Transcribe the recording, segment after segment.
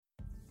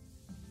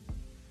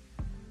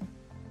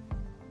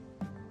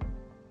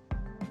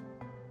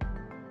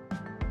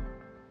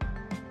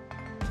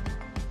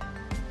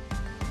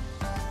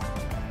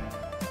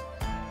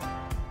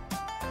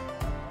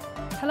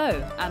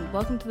Hello, and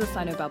welcome to the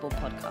Sinobabble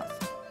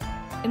podcast.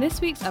 In this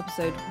week's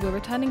episode, we're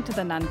returning to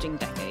the Nanjing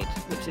decade,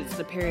 which is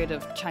the period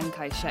of Chiang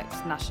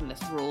Kai-shek's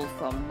nationalist rule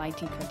from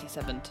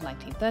 1927 to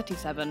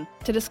 1937,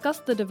 to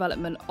discuss the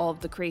development of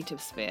the creative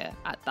sphere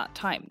at that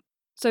time.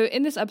 So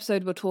in this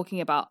episode, we're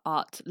talking about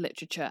art,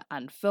 literature,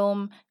 and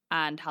film,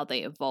 and how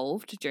they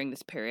evolved during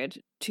this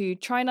period, to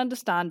try and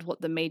understand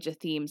what the major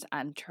themes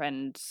and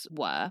trends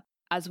were,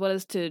 as well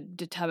as to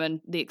determine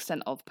the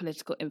extent of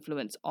political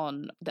influence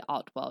on the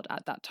art world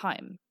at that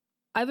time.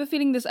 I have a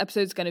feeling this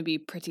episode's going to be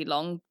pretty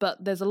long,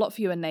 but there's a lot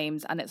fewer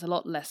names and it's a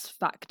lot less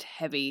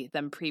fact-heavy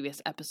than previous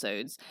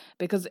episodes,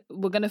 because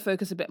we're going to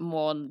focus a bit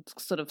more on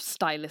sort of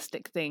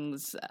stylistic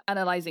things,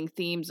 analysing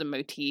themes and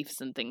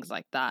motifs and things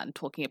like that, and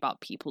talking about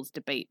people's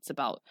debates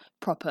about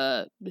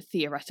proper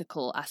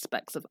theoretical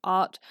aspects of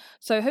art.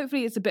 So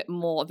hopefully it's a bit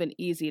more of an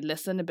easy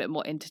listen, a bit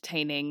more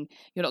entertaining.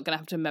 You're not going to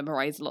have to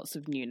memorise lots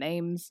of new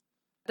names.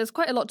 There's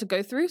quite a lot to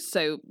go through,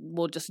 so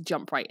we'll just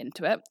jump right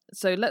into it.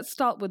 So let's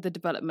start with the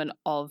development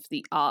of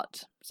the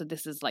art. So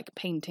this is like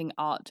painting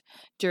art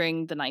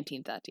during the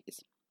 1930s.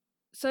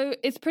 So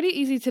it's pretty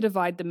easy to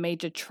divide the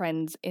major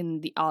trends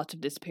in the art of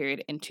this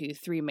period into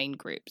three main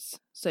groups.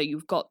 So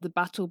you've got the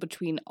battle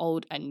between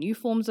old and new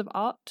forms of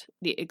art,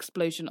 the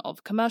explosion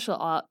of commercial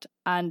art,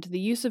 and the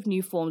use of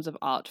new forms of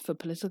art for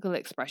political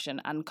expression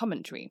and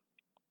commentary.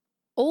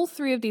 All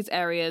three of these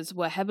areas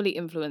were heavily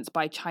influenced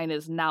by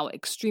China's now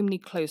extremely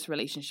close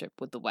relationship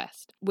with the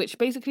West, which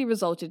basically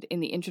resulted in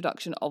the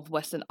introduction of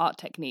Western art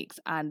techniques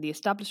and the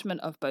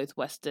establishment of both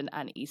Western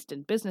and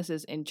Eastern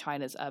businesses in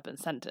China's urban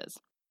centers.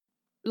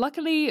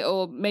 Luckily,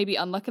 or maybe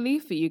unluckily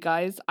for you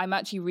guys, I'm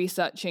actually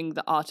researching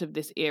the art of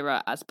this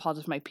era as part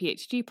of my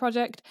PhD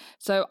project,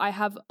 so I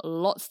have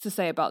lots to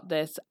say about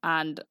this,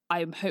 and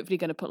I'm hopefully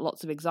going to put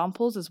lots of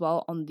examples as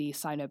well on the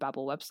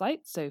Sinobabble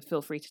website, so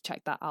feel free to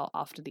check that out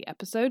after the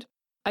episode.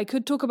 I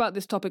could talk about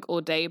this topic all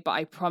day, but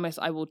I promise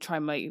I will try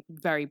my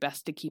very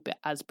best to keep it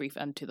as brief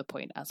and to the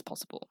point as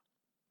possible.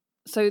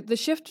 So the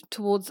shift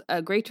towards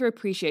a greater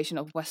appreciation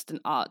of Western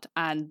art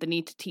and the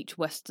need to teach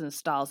Western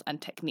styles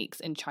and techniques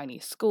in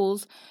Chinese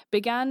schools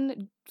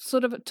began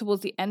sort of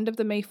towards the end of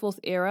the May 4th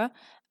era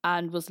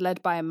and was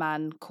led by a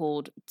man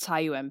called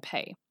Cai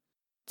Yuanpei.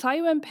 Cai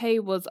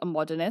Yuanpei was a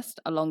modernist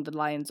along the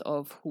lines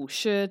of Hu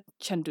Shi,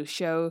 Chen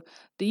Duxiu,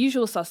 the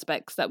usual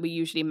suspects that we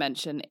usually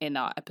mention in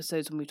our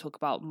episodes when we talk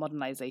about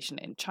modernization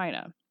in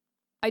China.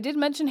 I did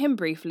mention him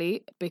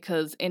briefly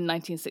because in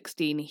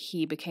 1916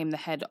 he became the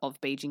head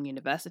of Beijing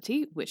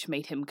University, which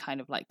made him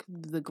kind of like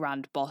the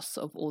grand boss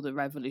of all the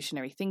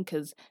revolutionary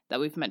thinkers that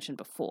we've mentioned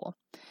before.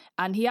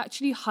 And he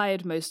actually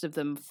hired most of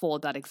them for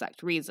that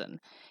exact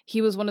reason.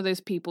 He was one of those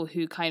people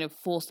who kind of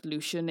forced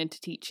Lucian into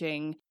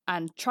teaching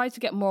and tried to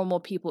get more and more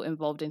people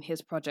involved in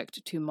his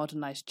project to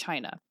modernize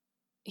China.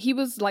 He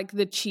was like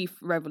the chief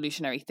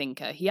revolutionary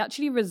thinker. He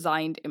actually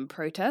resigned in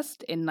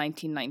protest in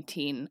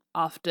 1919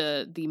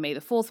 after the May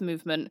the 4th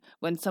movement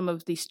when some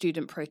of the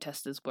student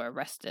protesters were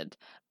arrested,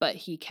 but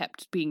he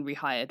kept being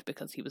rehired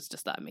because he was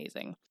just that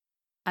amazing.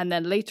 And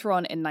then later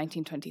on in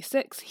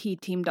 1926, he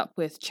teamed up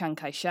with Chiang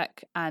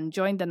Kai-shek and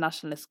joined the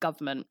nationalist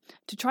government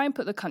to try and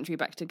put the country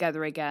back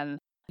together again,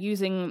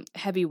 using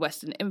heavy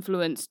Western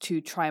influence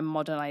to try and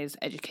modernize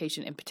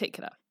education in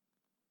particular.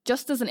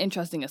 Just as an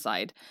interesting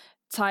aside,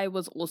 Cai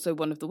was also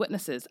one of the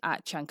witnesses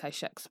at Chiang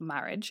Kai-shek's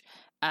marriage,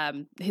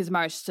 his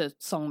marriage to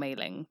Song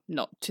Mei-ling,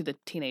 not to the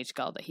teenage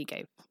girl that he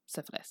gave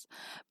syphilis.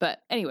 But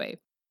anyway,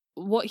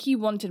 what he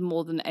wanted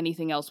more than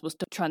anything else was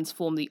to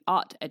transform the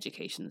art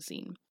education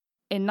scene.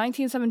 In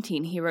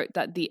 1917, he wrote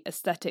that the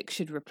aesthetic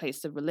should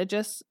replace the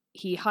religious.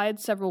 He hired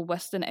several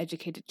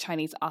Western-educated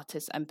Chinese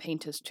artists and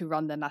painters to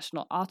run the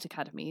national art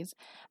academies,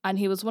 and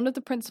he was one of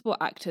the principal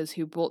actors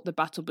who brought the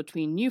battle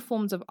between new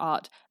forms of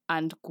art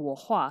and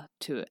guohua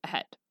to a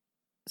head.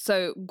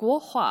 So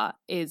guohua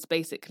is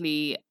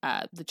basically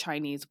the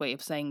Chinese way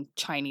of saying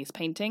Chinese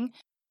painting.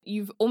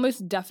 You've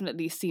almost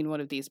definitely seen one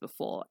of these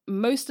before.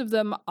 Most of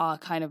them are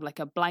kind of like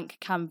a blank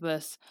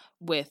canvas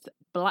with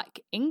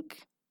black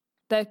ink.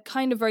 They're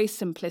kind of very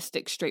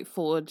simplistic,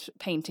 straightforward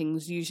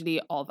paintings,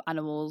 usually of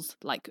animals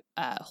like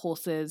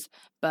horses,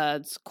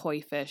 birds,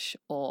 koi fish,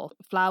 or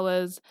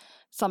flowers,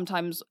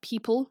 sometimes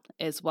people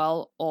as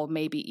well, or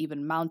maybe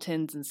even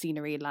mountains and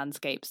scenery,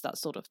 landscapes, that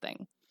sort of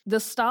thing. The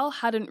style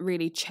hadn't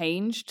really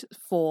changed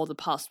for the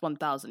past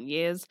 1,000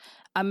 years,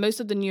 and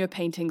most of the newer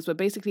paintings were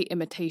basically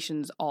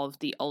imitations of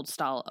the old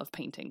style of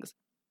paintings.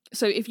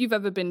 So if you've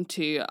ever been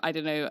to, I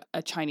don't know,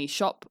 a Chinese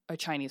shop, a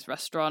Chinese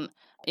restaurant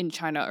in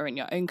China or in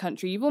your own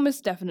country, you've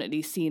almost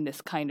definitely seen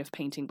this kind of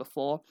painting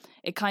before.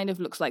 It kind of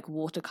looks like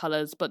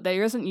watercolors, but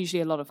there isn't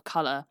usually a lot of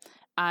color,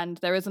 and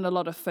there isn't a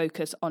lot of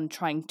focus on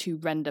trying to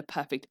render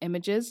perfect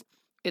images.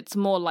 It's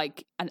more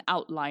like an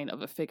outline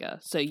of a figure.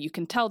 So you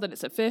can tell that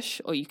it's a fish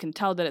or you can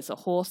tell that it's a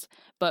horse,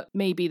 but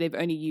maybe they've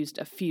only used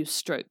a few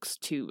strokes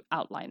to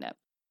outline it.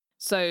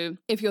 So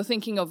if you're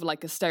thinking of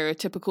like a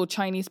stereotypical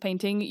Chinese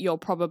painting, you're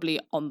probably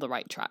on the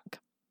right track.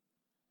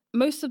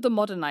 Most of the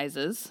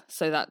modernizers,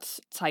 so that's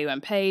Cai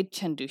Yuanpei,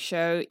 Chen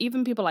Duxiu,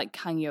 even people like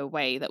Kang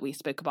Youwei that we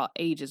spoke about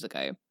ages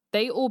ago,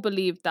 They all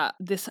believed that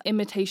this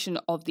imitation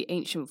of the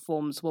ancient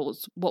forms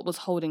was what was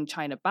holding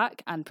China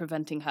back and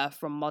preventing her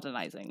from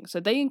modernizing.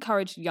 So they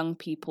encouraged young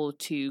people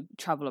to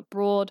travel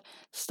abroad,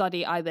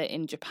 study either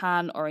in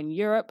Japan or in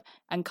Europe,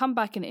 and come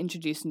back and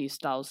introduce new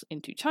styles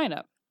into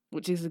China,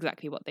 which is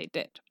exactly what they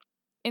did.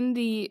 In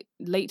the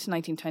late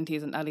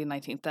 1920s and early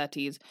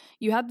 1930s,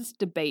 you had this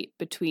debate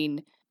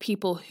between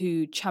people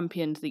who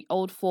championed the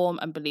old form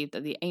and believed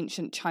that the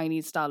ancient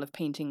Chinese style of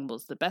painting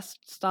was the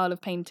best style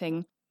of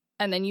painting.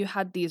 And then you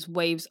had these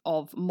waves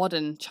of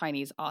modern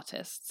Chinese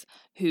artists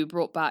who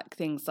brought back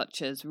things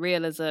such as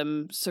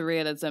realism,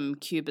 surrealism,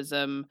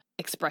 cubism,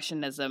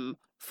 expressionism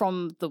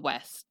from the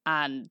West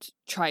and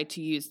tried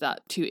to use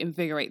that to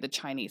invigorate the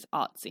Chinese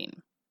art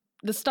scene.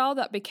 The style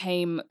that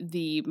became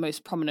the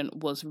most prominent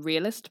was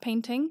realist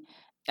painting.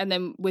 And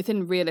then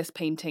within realist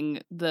painting,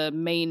 the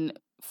main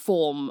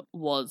form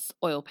was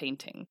oil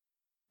painting.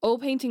 Oil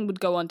painting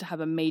would go on to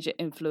have a major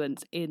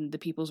influence in the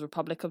People's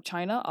Republic of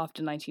China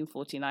after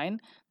 1949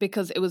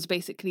 because it was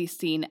basically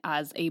seen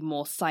as a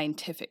more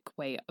scientific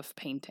way of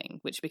painting,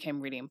 which became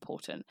really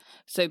important.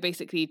 So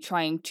basically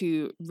trying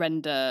to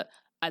render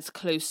as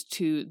close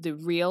to the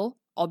real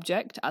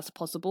object as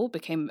possible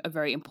became a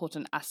very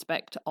important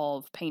aspect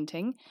of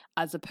painting,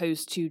 as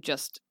opposed to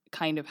just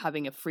kind of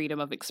having a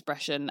freedom of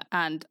expression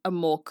and a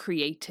more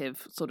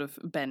creative sort of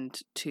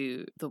bend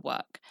to the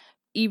work.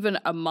 Even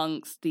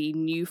amongst the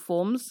new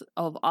forms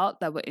of art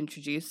that were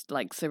introduced,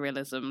 like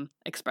surrealism,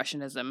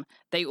 expressionism,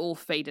 they all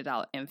faded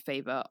out in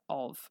favor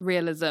of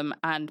realism,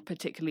 and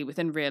particularly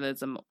within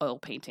realism, oil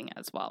painting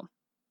as well.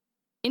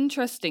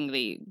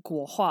 Interestingly,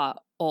 guohua,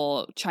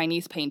 or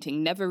Chinese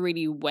painting, never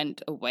really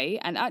went away.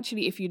 And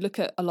actually, if you look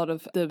at a lot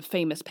of the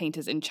famous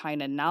painters in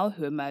China now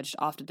who emerged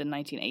after the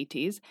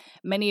 1980s,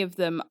 many of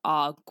them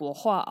are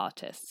guohua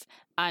artists.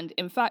 And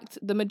in fact,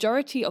 the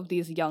majority of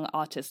these young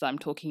artists that I'm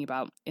talking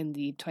about in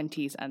the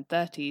 20s and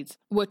 30s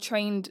were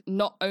trained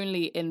not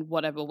only in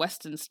whatever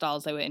Western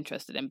styles they were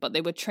interested in, but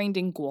they were trained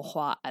in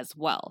guohua as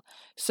well.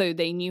 So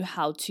they knew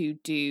how to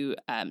do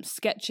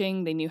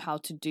sketching, they knew how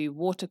to do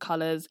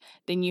watercolors,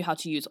 they knew how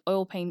to use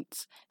oil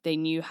paints, they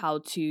knew how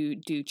to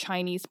do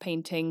Chinese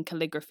painting,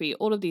 calligraphy,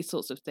 all of these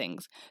sorts of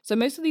things. So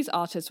most of these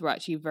artists were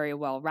actually very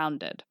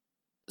well-rounded.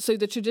 So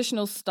the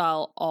traditional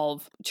style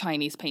of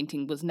Chinese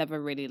painting was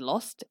never really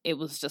lost. It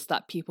was just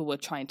that people were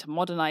trying to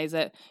modernize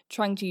it,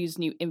 trying to use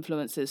new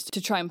influences to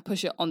try and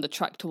push it on the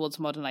track towards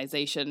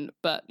modernization.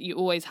 But you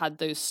always had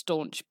those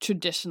staunch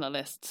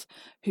traditionalists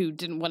who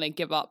didn't want to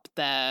give up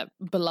their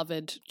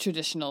beloved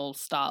traditional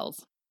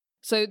styles.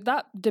 So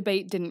that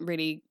debate didn't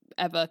really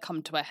ever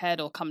come to a head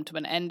or come to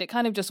an end. It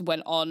kind of just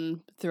went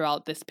on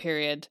throughout this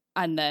period.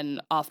 And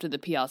then after the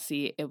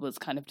PRC, it was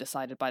kind of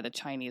decided by the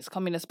Chinese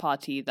Communist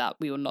Party that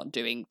we were not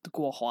doing the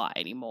guohua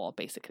anymore,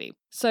 basically.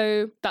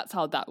 So that's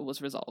how that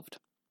was resolved.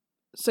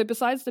 So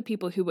besides the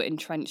people who were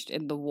entrenched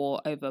in the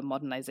war over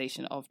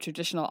modernization of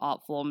traditional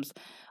art forms,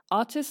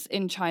 artists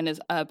in China's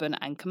urban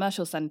and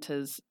commercial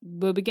centers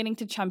were beginning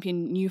to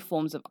champion new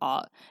forms of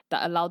art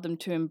that allowed them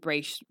to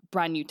embrace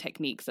brand new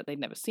techniques that they'd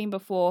never seen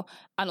before,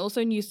 and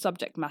also new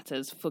subject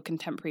matters for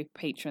contemporary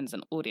patrons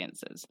and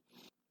audiences.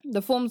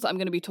 The forms that I'm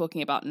going to be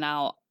talking about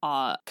now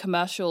are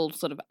commercial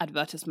sort of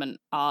advertisement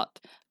art,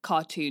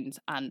 cartoons,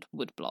 and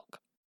woodblock.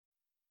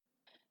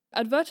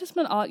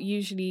 Advertisement art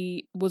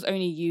usually was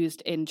only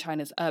used in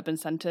China's urban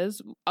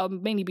centers. I'll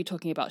mainly be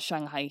talking about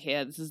Shanghai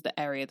here. This is the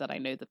area that I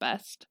know the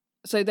best.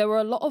 So there were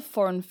a lot of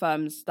foreign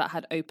firms that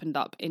had opened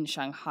up in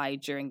Shanghai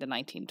during the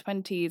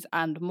 1920s,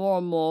 and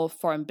more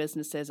foreign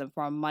businesses and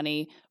foreign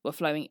money were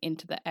flowing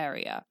into the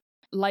area.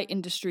 Light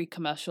industry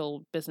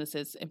commercial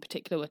businesses in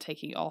particular were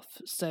taking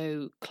off.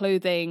 So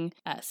clothing,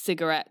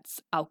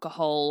 cigarettes,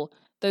 alcohol,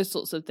 those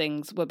sorts of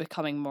things were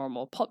becoming more and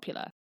more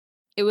popular.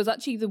 It was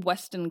actually the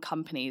Western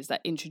companies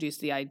that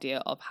introduced the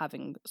idea of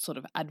having sort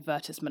of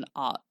advertisement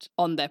art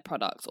on their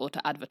products or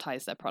to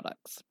advertise their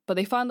products. But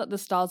they found that the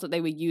styles that they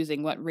were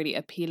using weren't really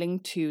appealing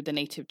to the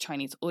native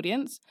Chinese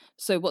audience.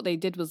 So what they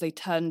did was they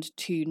turned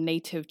to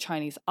native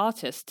Chinese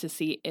artists to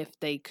see if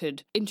they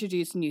could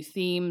introduce new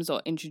themes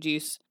or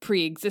introduce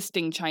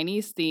pre-existing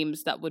Chinese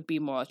themes that would be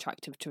more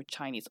attractive to a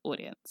Chinese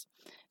audience.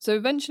 So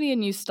eventually a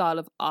new style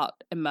of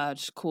art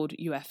emerged called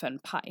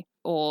UFN Pai,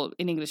 or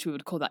in English we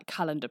would call that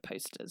calendar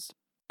posters.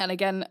 And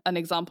again, an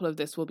example of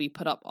this will be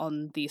put up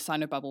on the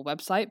Sinobabble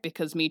website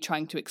because me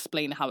trying to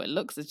explain how it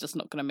looks is just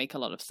not going to make a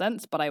lot of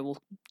sense, but I will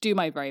do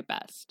my very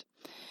best.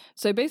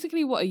 So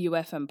basically what a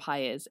UFN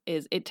Pai is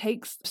it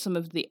takes some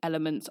of the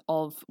elements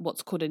of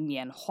what's called a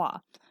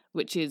Nianhua,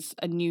 which is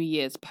a New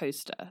Year's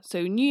poster.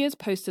 So New Year's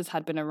posters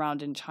had been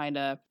around in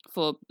China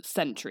for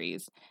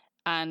centuries,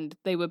 and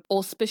they were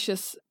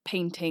auspicious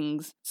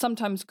paintings,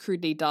 sometimes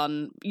crudely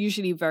done,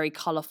 usually very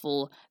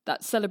colourful,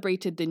 that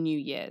celebrated the New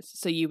Year's.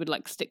 So you would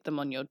stick them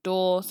on your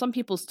door. Some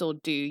people still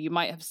do. You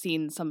might have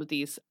seen some of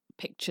these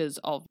pictures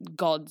of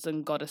gods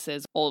and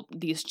goddesses or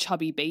these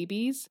chubby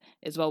babies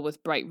as well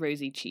with bright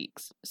rosy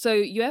cheeks.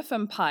 So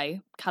UFN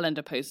Pai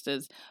calendar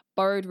posters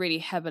borrowed really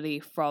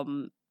heavily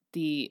from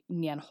the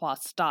Nianhua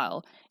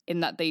style, in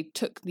that they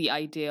took the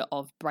idea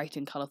of bright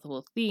and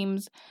colorful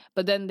themes,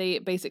 but then they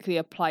basically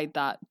applied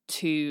that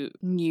to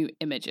new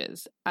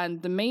images.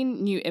 And the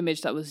main new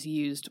image that was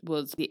used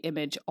was the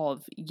image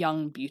of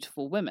young,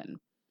 beautiful women.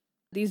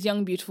 These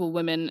young, beautiful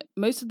women,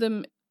 most of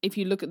them, if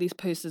you look at these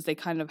posters, they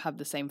kind of have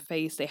the same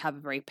face. They have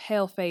a very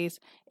pale face.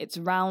 It's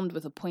round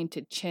with a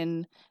pointed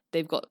chin.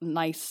 They've got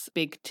nice,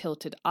 big,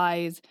 tilted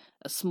eyes,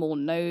 a small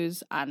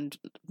nose, and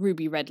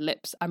ruby red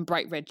lips, and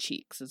bright red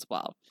cheeks as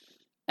well.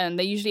 And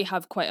they usually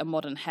have quite a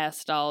modern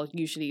hairstyle,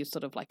 usually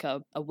sort of like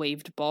a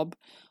waved bob,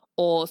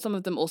 or some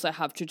of them also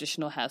have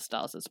traditional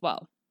hairstyles as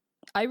well.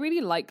 I really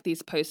like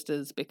these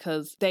posters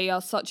because they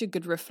are such a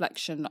good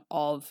reflection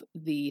of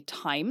the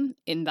time,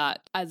 in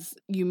that as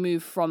you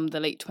move from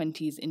the late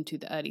 20s into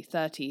the early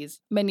 30s,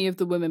 many of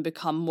the women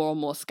become more and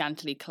more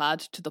scantily clad,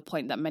 to the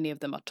point that many of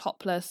them are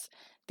topless.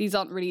 These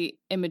aren't really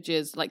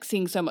images, like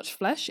seeing so much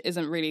flesh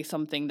isn't really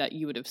something that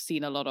you would have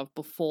seen a lot of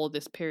before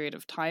this period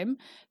of time.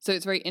 So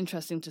it's very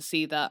interesting to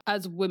see that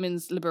as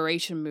women's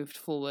liberation moved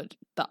forward,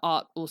 the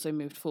art also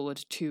moved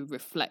forward to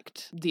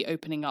reflect the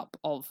opening up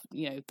of,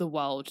 the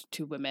world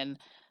to women.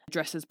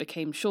 Dresses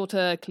became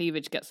shorter,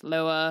 cleavage gets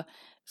lower,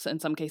 so in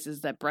some cases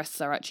their breasts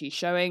are actually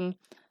showing.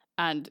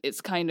 And it's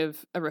kind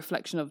of a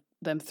reflection of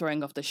them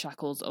throwing off the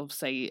shackles of,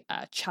 say,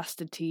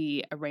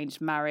 chastity,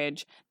 arranged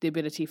marriage, the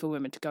ability for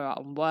women to go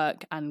out and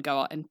work and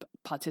go out and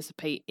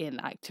participate in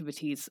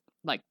activities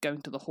like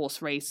going to the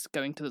horse race,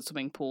 going to the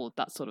swimming pool,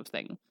 that sort of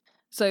thing.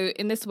 So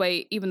in this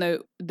way, even though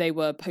they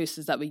were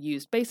posters that were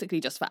used basically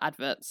just for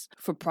adverts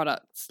for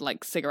products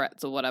like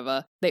cigarettes or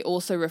whatever, they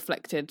also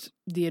reflected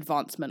the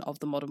advancement of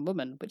the modern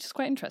woman, which is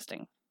quite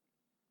interesting.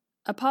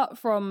 Apart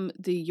from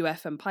the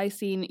UF and Pi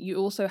scene, you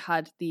also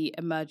had the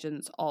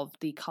emergence of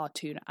the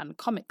cartoon and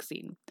comic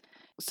scene.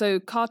 So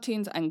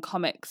cartoons and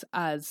comics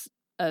as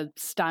a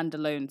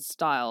standalone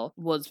style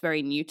was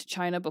very new to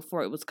China.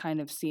 Before, it was kind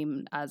of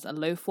seen as a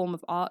low form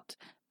of art.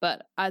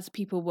 But as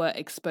people were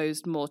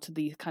exposed more to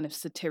the kind of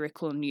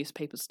satirical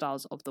newspaper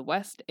styles of the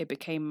West, it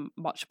became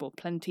much more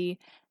plenty.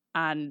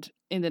 And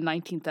in the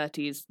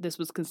 1930s, this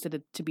was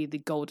considered to be the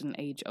golden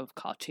age of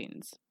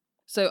cartoons.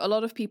 So a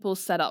lot of people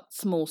set up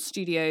small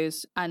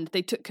studios and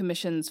they took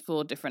commissions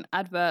for different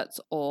adverts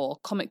or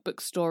comic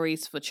book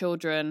stories for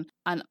children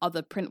and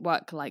other print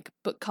work like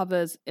book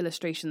covers,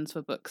 illustrations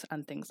for books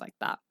and things like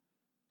that.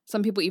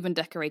 Some people even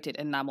decorated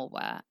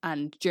enamelware,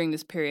 and during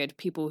this period,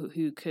 people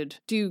who could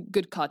do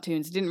good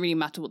cartoons, it didn't really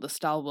matter what the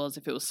style was,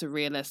 if it was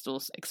surrealist or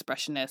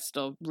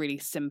expressionist or really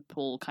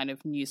simple kind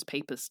of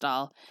newspaper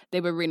style,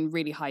 they were in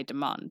really high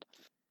demand.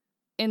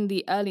 In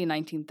the early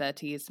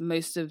 1930s,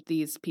 most of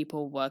these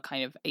people were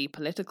kind of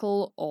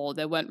apolitical, or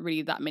there weren't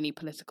really that many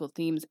political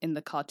themes in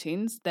the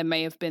cartoons. There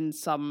may have been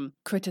some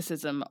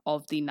criticism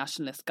of the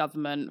nationalist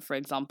government, for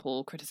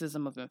example,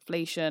 criticism of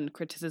inflation,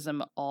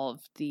 criticism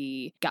of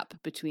the gap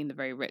between the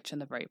very rich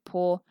and the very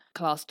poor,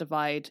 class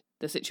divide,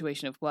 the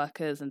situation of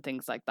workers and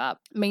things like that.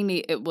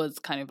 Mainly it was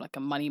kind of like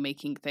a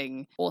money-making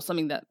thing or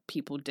something that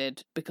people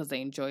did because they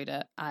enjoyed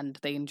it and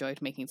they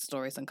enjoyed making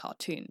stories and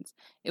cartoons.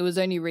 It was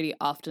only really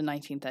after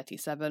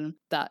 1937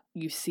 that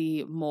you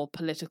see more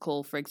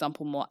political, for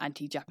example, more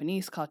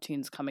anti-Japanese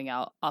cartoons coming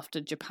out after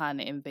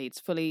Japan invades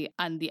fully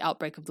and the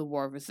outbreak of the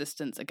War of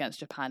Resistance against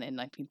Japan in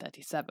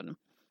 1937.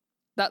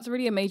 That's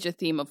really a major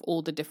theme of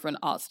all the different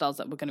art styles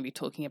that we're going to be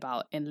talking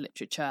about in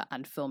literature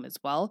and film as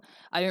well.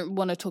 I don't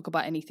want to talk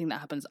about anything that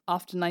happens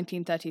after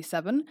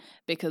 1937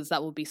 because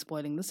that will be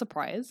spoiling the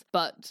surprise.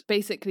 But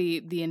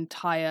basically, the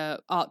entire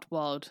art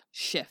world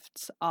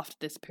shifts after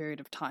this period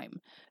of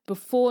time.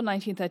 Before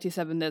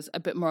 1937, there's a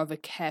bit more of a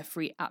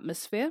carefree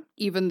atmosphere.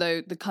 Even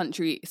though the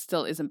country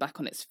still isn't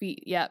back on its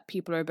feet yet,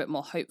 people are a bit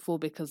more hopeful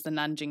because the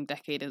Nanjing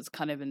decade has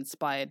kind of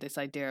inspired this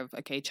idea of,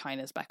 okay,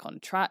 China's back on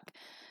track.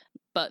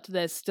 But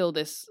there's still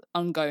this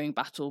ongoing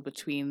battle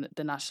between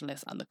the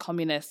nationalists and the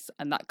communists,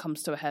 and that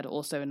comes to a head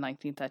also in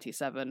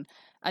 1937.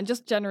 And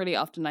just generally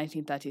after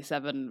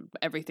 1937,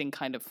 everything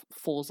kind of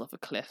falls off a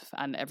cliff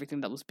and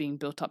everything that was being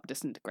built up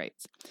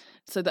disintegrates.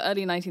 So the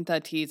early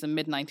 1930s and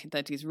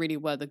mid-1930s really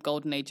were the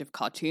golden age of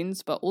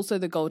cartoons, but also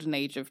the golden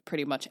age of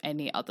pretty much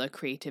any other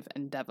creative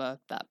endeavor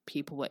that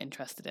people were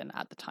interested in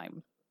at the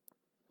time.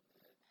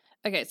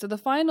 Okay, so the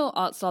final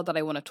art style that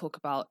I want to talk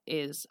about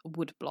is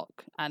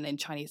woodblock, and in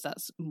Chinese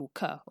that's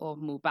muke or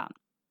muban.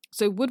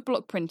 So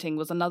woodblock printing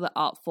was another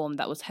art form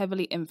that was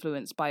heavily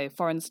influenced by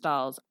foreign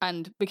styles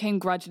and became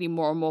gradually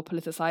more and more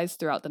politicized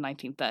throughout the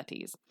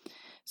 1930s.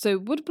 So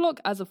woodblock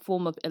as a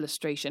form of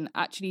illustration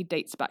actually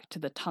dates back to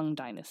the Tang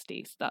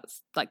dynasty, so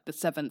that's like the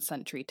 7th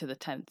century to the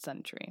 10th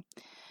century.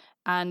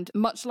 And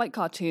much like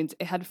cartoons,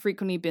 it had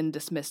frequently been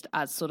dismissed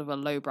as sort of a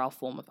lowbrow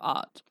form of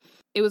art.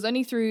 It was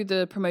only through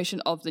the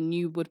promotion of the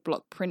new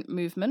woodblock print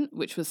movement,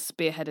 which was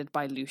spearheaded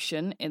by Liu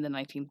Xun in the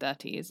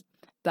 1930s,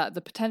 that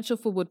the potential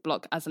for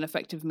woodblock as an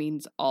effective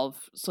means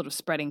of sort of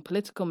spreading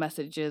political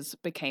messages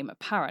became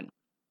apparent.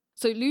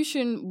 So Lu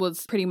Xun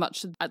was pretty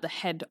much at the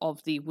head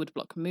of the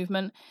woodblock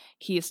movement.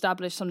 He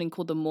established something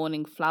called the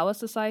Morning Flower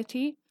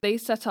Society. They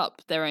set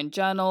up their own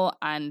journal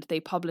and they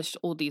published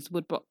all these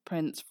woodblock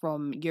prints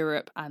from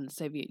Europe and the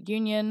Soviet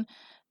Union.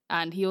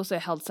 And he also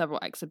held several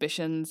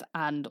exhibitions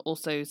and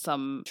also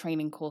some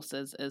training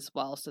courses as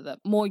well, so that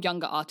more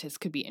younger artists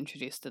could be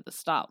introduced to the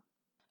style.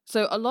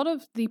 So a lot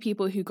of the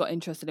people who got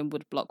interested in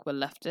woodblock were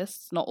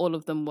leftists. Not all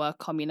of them were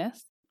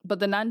communists. But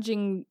the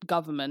Nanjing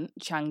government,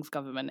 Chiang's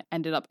government,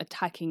 ended up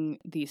attacking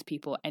these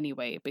people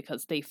anyway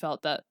because they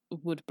felt that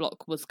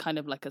woodblock was kind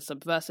of like a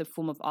subversive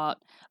form of art.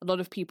 A lot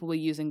of people were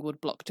using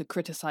woodblock to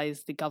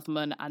criticize the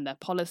government and their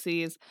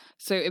policies.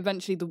 So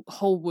eventually the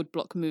whole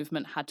woodblock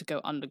movement had to go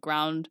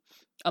underground.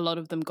 A lot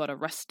of them got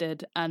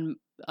arrested, and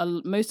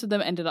most of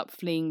them ended up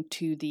fleeing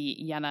to the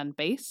Yan'an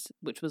base,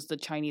 which was the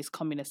Chinese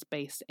communist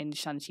base in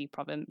Shanxi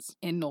province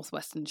in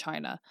northwestern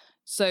China.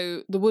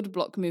 So the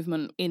woodblock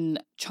movement in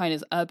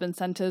China's urban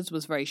centers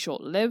was very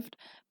short-lived,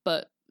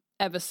 but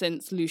ever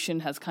since, Lu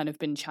Xun has kind of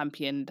been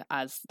championed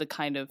as the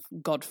kind of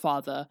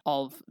godfather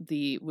of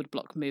the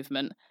woodblock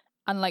movement.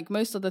 Unlike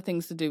most other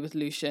things to do with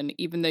Lu Xun,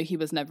 even though he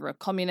was never a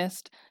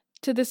communist,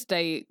 to this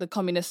day, the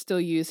communists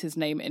still use his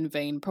name in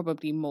vain,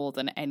 probably more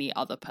than any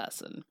other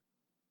person.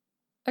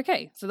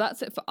 Okay, so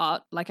that's it for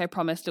art. Like I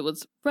promised, it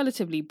was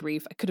relatively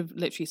brief. I could have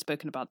literally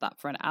spoken about that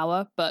for an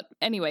hour. But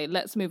anyway,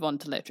 let's move on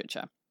to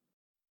literature.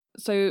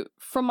 So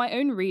from my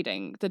own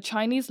reading, the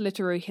Chinese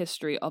literary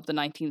history of the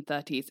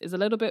 1930s is a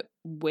little bit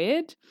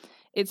weird.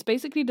 It's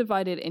basically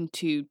divided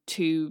into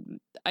two,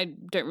 I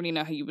don't really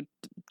know how you would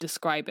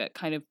describe it,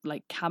 kind of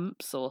like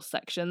camps or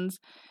sections.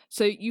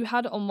 So you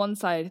had on one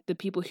side the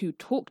people who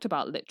talked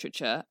about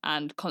literature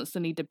and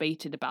constantly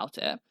debated about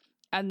it,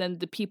 and then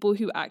the people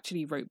who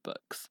actually wrote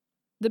books.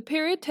 The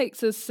period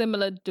takes a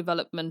similar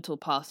developmental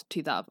path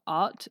to that of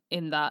art,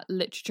 in that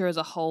literature as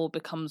a whole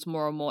becomes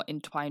more and more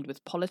entwined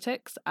with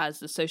politics as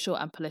the social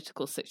and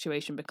political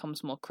situation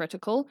becomes more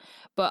critical.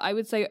 But I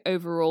would say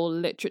overall,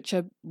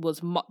 literature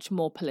was much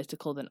more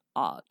political than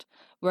art,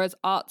 whereas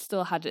art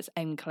still had its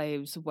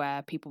enclaves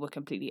where people were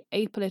completely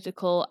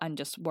apolitical and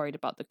just worried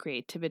about the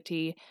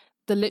creativity.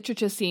 The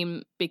literature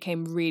scene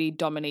became really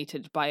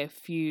dominated by a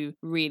few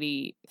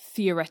really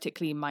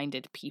theoretically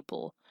minded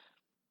people.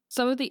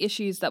 Some of the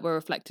issues that were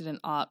reflected in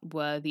art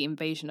were the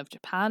invasion of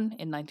Japan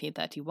in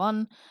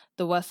 1931,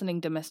 the worsening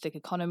domestic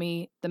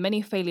economy, the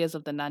many failures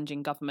of the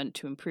Nanjing government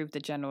to improve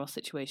the general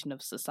situation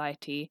of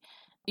society.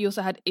 You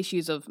also had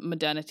issues of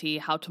modernity,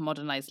 how to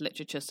modernize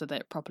literature so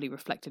that it properly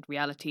reflected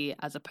reality,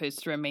 as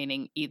opposed to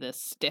remaining either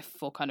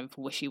stiff or kind of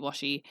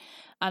wishy-washy,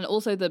 and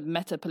also the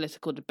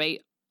meta-political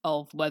debate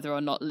of whether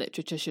or not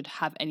literature should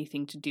have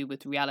anything to do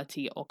with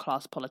reality or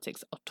class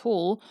politics at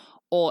all,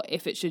 or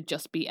if it should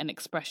just be an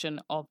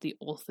expression of the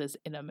author's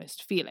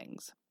innermost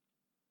feelings.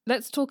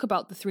 Let's talk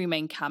about the three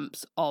main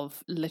camps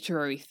of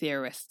literary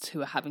theorists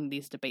who are having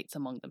these debates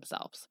among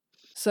themselves.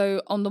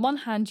 So, on the one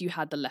hand, you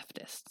had the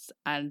leftists,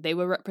 and they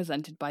were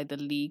represented by the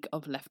League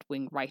of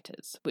Left-Wing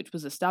Writers, which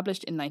was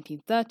established in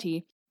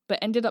 1930, but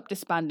ended up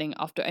disbanding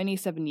after only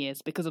 7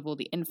 years because of all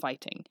the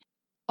infighting.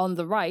 On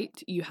the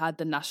right, you had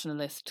the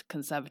nationalist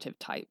conservative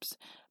types,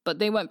 but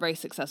they weren't very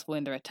successful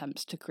in their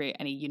attempts to create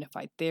any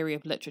unified theory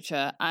of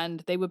literature,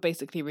 and they were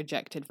basically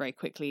rejected very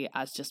quickly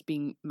as just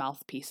being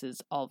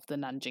mouthpieces of the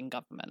Nanjing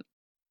government.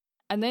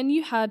 And then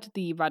you had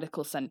the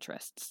radical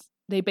centrists.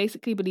 They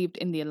basically believed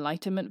in the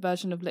Enlightenment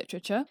version of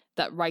literature,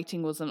 that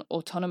writing was an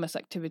autonomous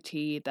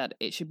activity, that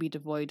it should be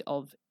devoid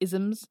of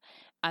isms,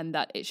 and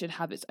that it should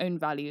have its own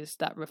values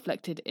that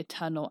reflected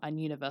eternal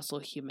and universal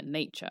human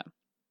nature.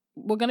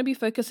 We're going to be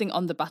focusing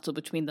on the battle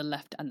between the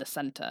left and the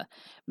centre,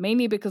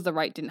 mainly because the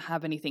right didn't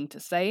have anything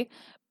to say,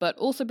 but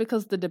also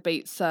because the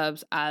debate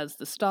serves as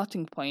the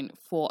starting point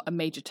for a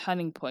major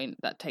turning point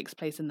that takes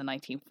place in the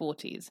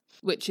 1940s,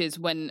 which is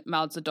when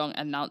Mao Zedong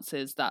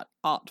announces that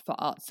art for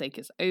art's sake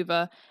is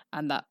over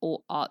and that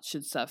all art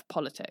should serve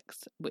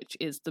politics, which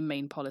is the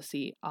main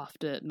policy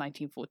after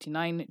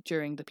 1949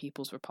 during the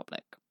People's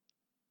Republic.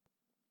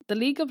 The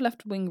League of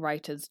Left-Wing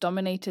Writers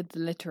dominated the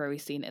literary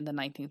scene in the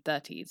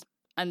 1930s.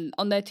 And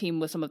on their team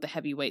were some of the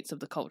heavyweights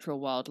of the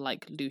cultural world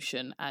like Lu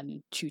Xun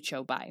and Chu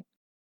Qiubai.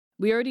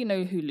 We already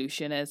know who Lu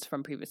Xun is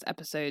from previous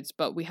episodes,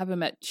 but we haven't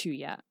met Chu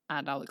yet,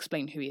 and I'll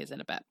explain who he is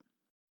in a bit.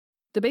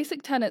 The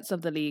basic tenets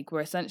of the League were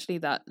essentially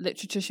that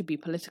literature should be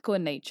political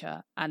in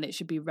nature, and it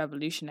should be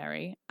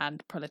revolutionary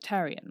and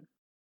proletarian.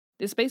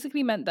 This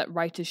basically meant that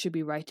writers should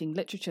be writing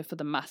literature for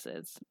the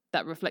masses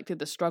that reflected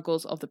the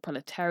struggles of the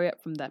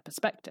proletariat from their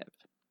perspective.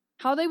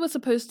 How they were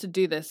supposed to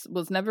do this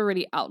was never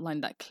really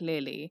outlined that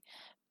clearly,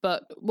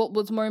 but what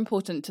was more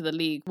important to the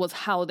League was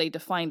how they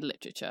defined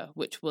literature,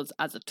 which was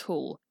as a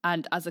tool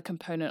and as a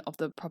component of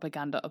the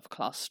propaganda of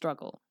class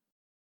struggle.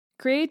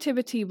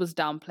 Creativity was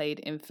downplayed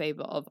in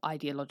favour of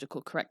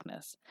ideological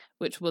correctness,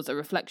 which was a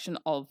reflection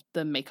of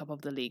the makeup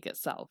of the League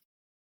itself.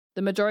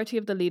 The majority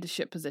of the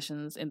leadership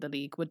positions in the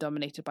League were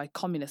dominated by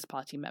Communist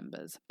Party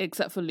members,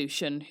 except for Lu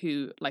Xun,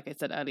 who, like I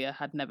said earlier,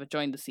 had never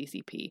joined the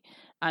CCP,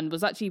 and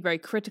was actually very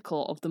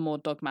critical of the more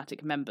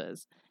dogmatic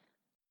members.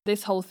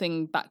 This whole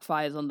thing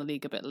backfires on the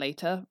League a bit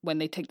later when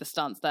they take the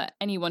stance that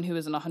anyone who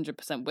isn't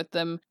 100% with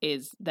them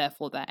is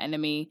therefore their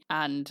enemy,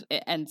 and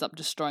it ends up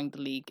destroying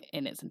the League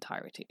in its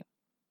entirety.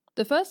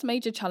 The first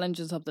major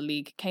challenges of the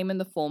League came in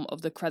the form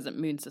of the Crescent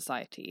Moon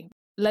Society,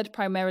 led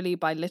primarily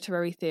by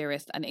literary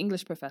theorist and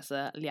English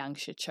professor Liang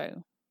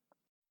Shiqiu.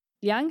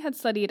 Liang had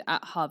studied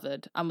at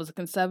Harvard and was a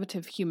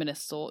conservative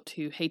humanist sort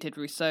who hated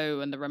Rousseau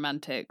and the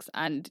Romantics,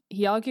 and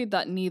he argued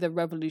that neither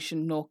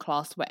revolution nor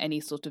class were any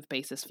sort of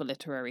basis for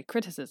literary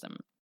criticism.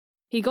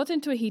 He got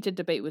into a heated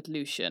debate with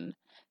Lucian,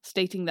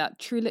 stating that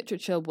true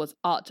literature was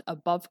art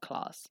above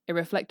class, it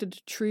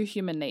reflected true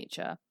human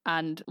nature,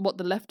 and what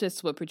the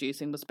leftists were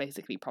producing was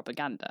basically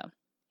propaganda.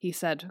 He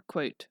said,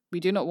 quote, "We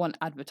do not want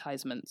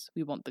advertisements,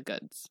 we want the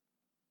goods."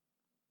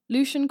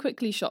 Lucian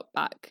quickly shot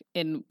back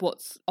in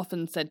what's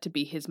often said to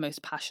be his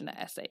most passionate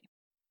essay,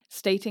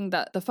 stating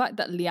that the fact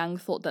that Liang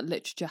thought that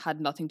literature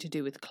had nothing to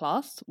do with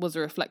class was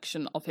a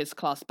reflection of his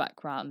class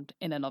background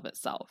in and of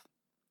itself.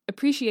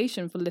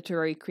 Appreciation for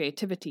literary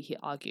creativity, he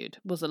argued,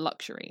 was a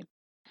luxury.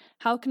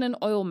 How can an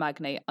oil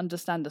magnate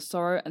understand the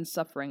sorrow and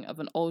suffering of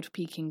an old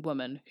Peking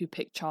woman who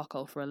picked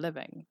charcoal for a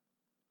living?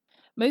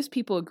 Most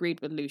people agreed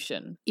with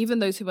Lucian, even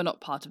those who were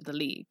not part of the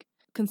League.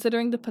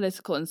 Considering the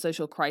political and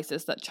social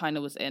crisis that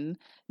China was in,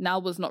 now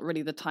was not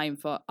really the time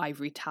for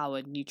ivory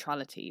tower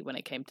neutrality when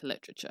it came to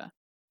literature.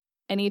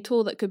 Any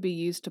tool that could be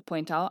used to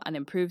point out and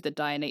improve the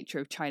dire nature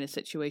of China's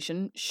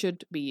situation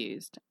should be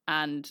used,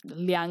 and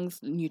Liang's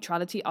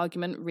neutrality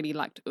argument really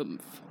lacked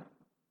oomph.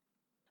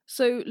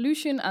 So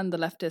Lucian and the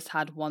leftists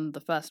had won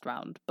the first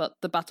round, but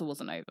the battle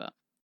wasn't over.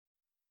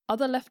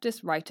 Other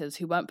leftist writers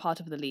who weren't part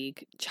of the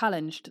League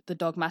challenged the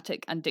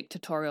dogmatic and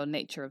dictatorial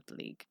nature of the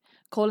League,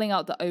 calling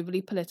out the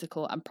overly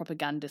political and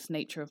propagandist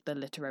nature of the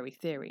literary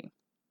theory.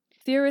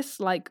 Theorists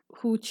like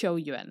Hu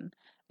Qiuyuan,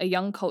 a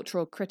young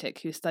cultural critic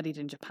who studied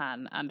in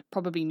Japan and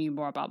probably knew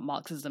more about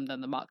Marxism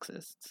than the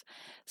Marxists,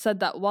 said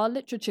that while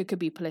literature could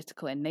be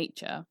political in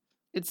nature,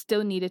 it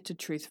still needed to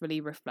truthfully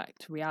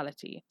reflect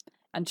reality,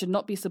 and should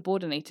not be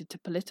subordinated to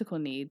political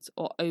needs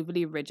or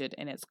overly rigid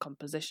in its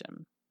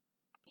composition.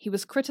 He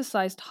was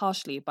criticized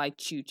harshly by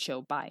Chu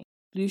Qiubai,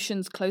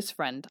 Lucian's close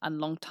friend and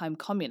longtime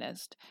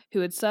communist, who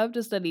had served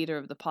as the leader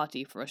of the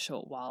party for a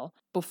short while,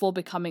 before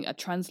becoming a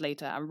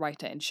translator and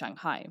writer in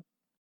Shanghai.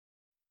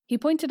 He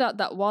pointed out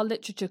that while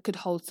literature could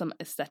hold some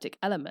aesthetic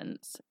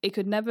elements, it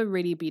could never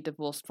really be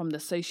divorced from the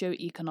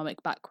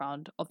socio-economic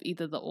background of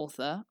either the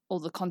author or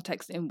the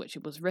context in which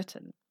it was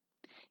written.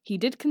 He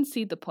did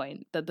concede the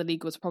point that the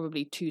League was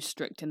probably too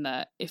strict in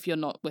their "if you're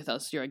not with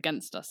us, you're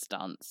against us"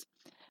 stance,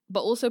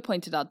 but also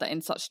pointed out that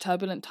in such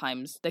turbulent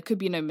times there could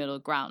be no middle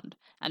ground,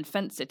 and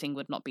fence-sitting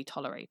would not be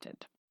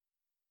tolerated.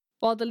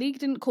 While the League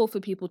didn't call for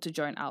people to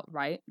join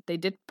outright, they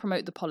did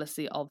promote the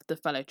policy of the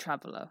fellow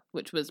traveller,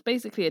 which was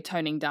basically a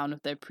toning down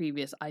of their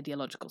previous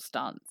ideological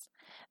stance.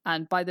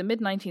 And by the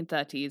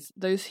mid-1930s,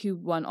 those who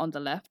weren't on the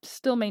left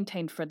still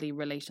maintained friendly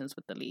relations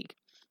with the League,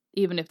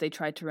 even if they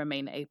tried to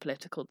remain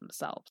apolitical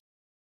themselves.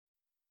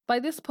 By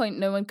this point,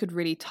 no one could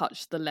really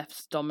touch the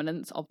left's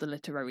dominance of the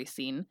literary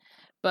scene,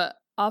 but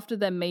after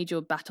their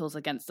major battles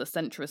against the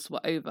centrists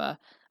were over,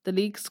 the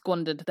League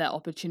squandered their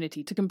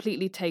opportunity to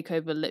completely take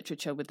over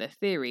literature with their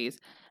theories,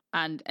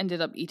 and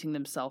ended up eating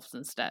themselves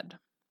instead.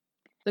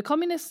 The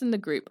communists in the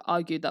group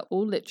argued that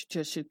all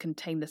literature should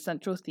contain the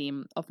central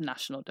theme of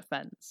national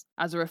defense,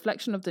 as a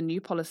reflection of the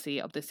new policy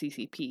of the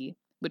CCP,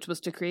 which was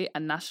to create a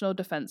national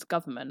defense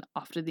government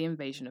after the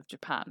invasion of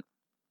Japan.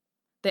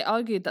 They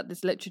argued that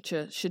this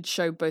literature should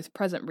show both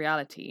present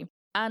reality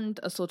and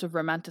a sort of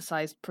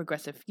romanticized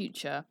progressive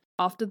future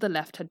after the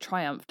left had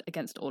triumphed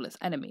against all its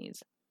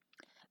enemies.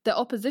 Their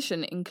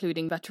opposition,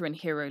 including veteran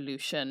hero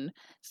Lucian,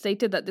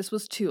 stated that this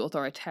was too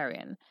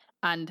authoritarian,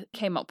 and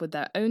came up with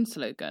their own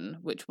slogan,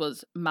 which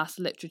was Mass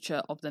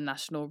Literature of the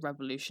National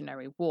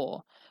Revolutionary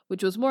War,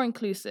 which was more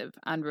inclusive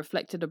and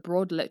reflected a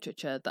broad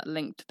literature that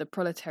linked the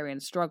proletarian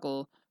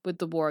struggle with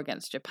the war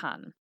against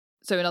Japan.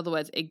 So in other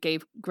words, it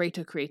gave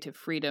greater creative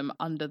freedom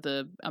under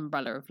the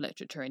umbrella of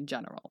literature in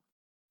general.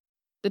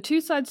 The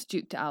two sides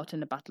duked it out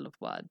in a battle of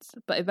words,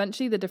 but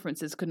eventually the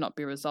differences could not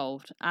be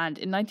resolved, and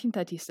in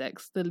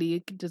 1936 the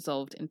League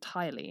dissolved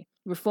entirely,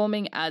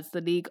 reforming as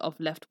the League of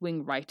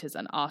Left-Wing Writers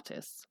and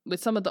Artists, with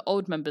some of the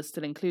old members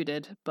still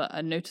included, but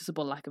a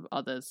noticeable lack of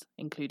others,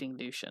 including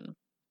Lucian.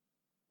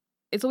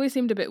 It's always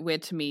seemed a bit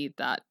weird to me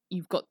that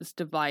you've got this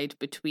divide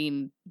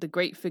between the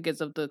great figures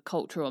of the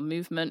cultural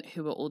movement,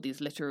 who are all these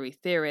literary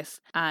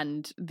theorists,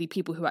 and the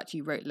people who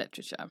actually wrote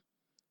literature.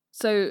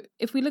 So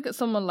if we look at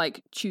someone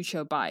like Chu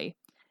Qiubai,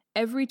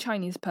 every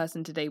Chinese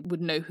person today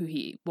would know who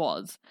he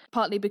was,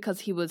 partly because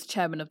he was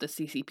chairman of the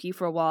CCP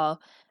for a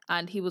while,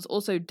 and he was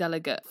also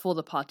delegate for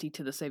the party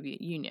to the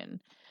Soviet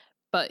Union.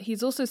 But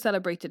he's also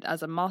celebrated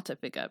as a martyr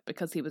figure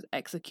because he was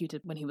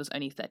executed when he was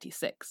only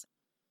 36.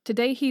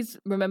 Today he's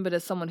remembered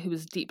as someone who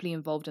was deeply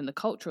involved in the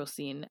cultural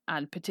scene,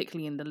 and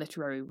particularly in the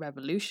literary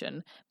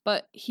revolution,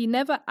 but he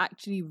never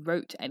actually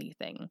wrote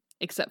anything,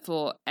 except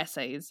for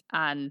essays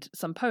and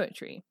some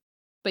poetry.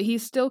 But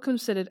he's still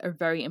considered a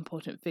very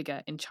important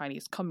figure in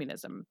Chinese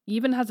communism. He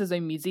even has his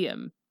own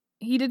museum.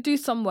 He did do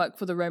some work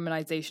for the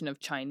Romanization of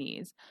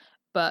Chinese,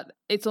 but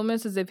it's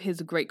almost as if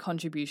his great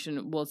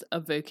contribution was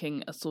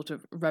evoking a sort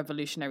of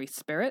revolutionary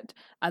spirit,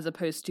 as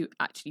opposed to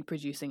actually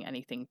producing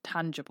anything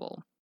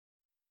tangible.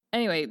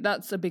 Anyway,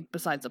 that's a big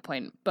besides the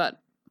point, but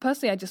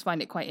personally I just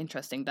find it quite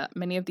interesting that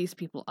many of these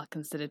people are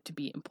considered to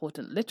be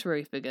important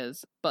literary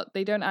figures, but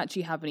they don't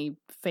actually have any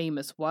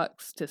famous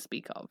works to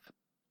speak of.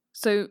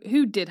 So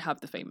who did have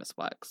the famous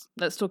works?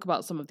 Let's talk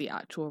about some of the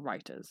actual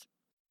writers.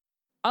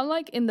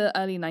 Unlike in the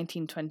early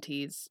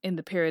 1920s, in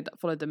the period that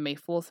followed the May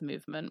 4th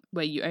movement,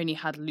 where you only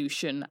had Lu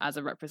Xun as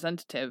a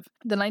representative,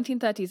 the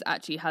 1930s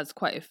actually has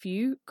quite a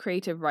few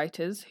creative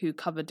writers who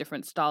covered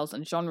different styles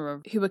and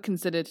genre who were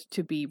considered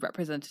to be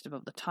representative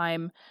of the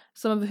time,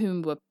 some of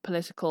whom were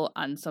political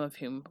and some of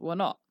whom were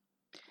not.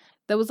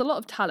 There was a lot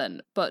of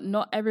talent, but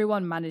not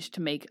everyone managed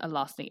to make a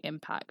lasting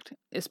impact,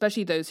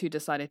 especially those who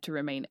decided to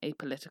remain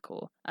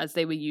apolitical, as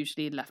they were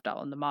usually left out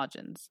on the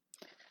margins.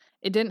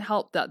 It didn't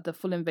help that the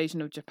full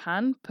invasion of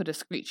Japan put a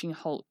screeching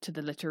halt to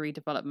the literary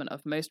development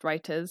of most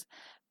writers,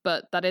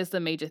 but that is the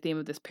major theme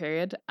of this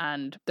period,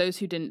 and those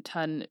who didn't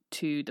turn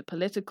to the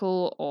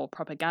political or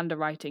propaganda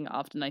writing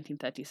after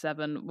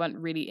 1937 went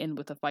really in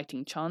with a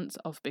fighting chance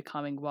of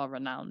becoming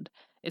well-renowned,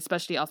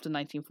 especially after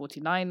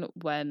 1949,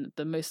 when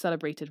the most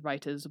celebrated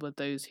writers were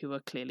those who were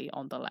clearly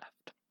on the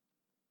left.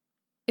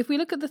 If we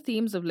look at the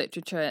themes of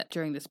literature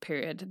during this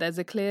period, there's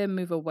a clear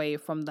move away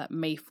from that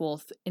May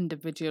 4th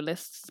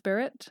individualist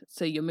spirit.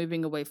 So you're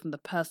moving away from the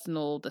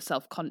personal, the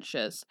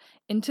self-conscious,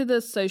 into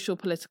the social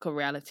political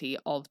reality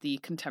of the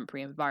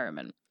contemporary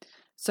environment.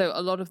 So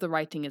a lot of the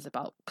writing is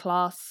about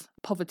class,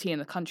 poverty in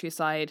the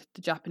countryside,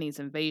 the Japanese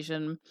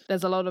invasion.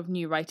 There's a lot of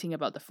new writing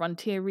about the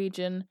frontier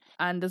region,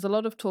 and there's a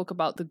lot of talk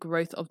about the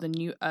growth of the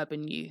new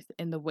urban youth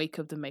in the wake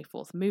of the May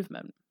 4th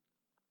movement.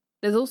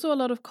 There's also a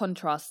lot of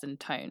contrast in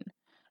tone.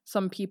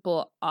 Some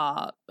people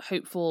are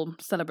hopeful,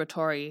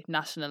 celebratory,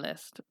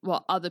 nationalist,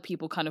 while other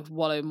people kind of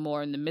wallow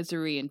more in the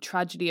misery and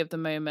tragedy of the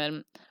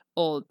moment,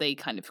 or they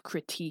kind of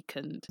critique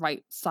and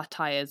write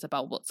satires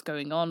about what's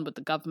going on with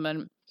the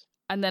government.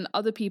 And then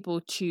other people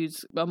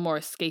choose a more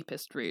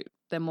escapist route.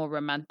 They're more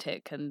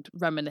romantic and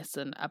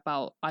reminiscent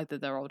about either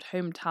their old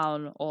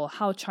hometown or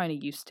how China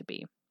used to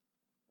be.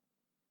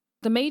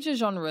 The major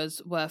genres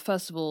were,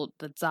 first of all,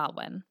 the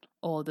zawen,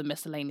 or the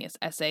miscellaneous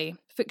essay,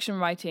 fiction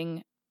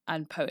writing,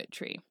 and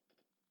poetry.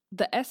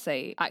 The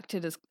essay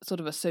acted as sort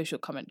of a social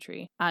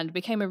commentary and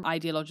became an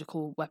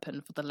ideological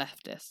weapon for the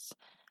leftists.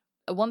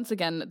 Once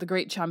again, the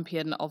great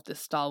champion of this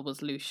style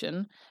was Lu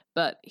Xun,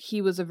 but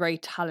he was a very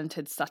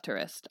talented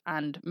satirist,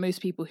 and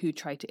most people who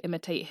tried to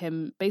imitate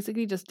him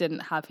basically just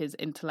didn't have his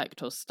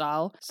intellect or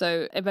style,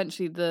 so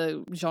eventually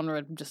the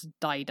genre just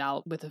died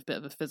out with a bit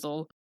of a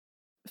fizzle.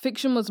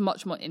 Fiction was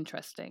much more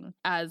interesting,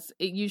 as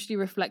it usually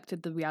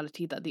reflected the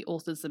reality that the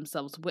authors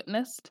themselves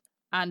witnessed,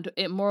 and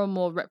it more and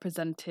more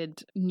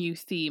represented new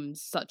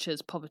themes such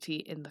as poverty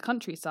in the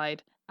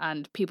countryside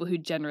and people who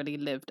generally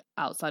lived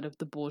outside of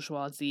the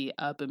bourgeoisie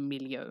urban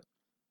milieu.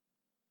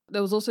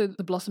 There was also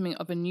the blossoming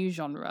of a new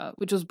genre,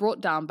 which was brought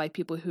down by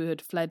people who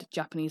had fled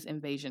Japanese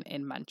invasion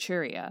in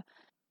Manchuria.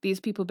 These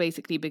people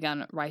basically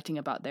began writing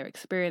about their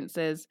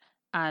experiences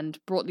and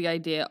brought the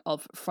idea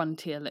of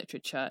frontier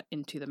literature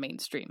into the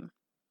mainstream.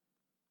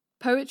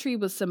 Poetry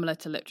was similar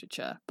to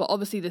literature, but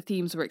obviously the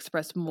themes were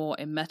expressed more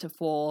in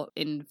metaphor,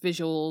 in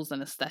visuals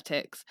and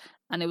aesthetics,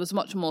 and it was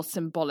much more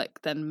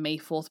symbolic than May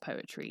 4th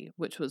poetry,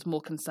 which was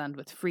more concerned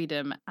with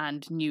freedom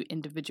and new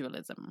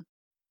individualism.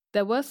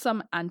 There were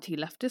some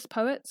anti-leftist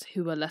poets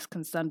who were less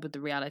concerned with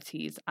the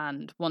realities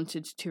and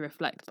wanted to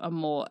reflect a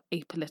more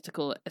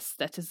apolitical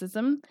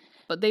aestheticism,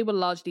 but they were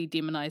largely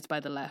demonized by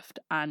the left,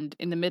 and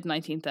in the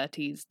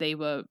mid-1930s they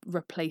were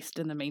replaced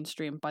in the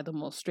mainstream by the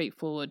more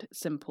straightforward,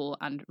 simple,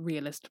 and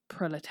realist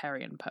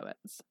proletarian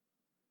poets.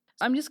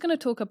 I'm just going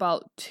to talk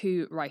about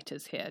two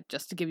writers here,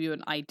 just to give you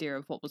an idea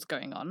of what was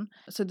going on.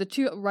 So the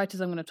two writers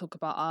I'm going to talk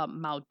about are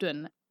Mao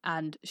Dun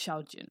and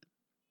Xiao Jun.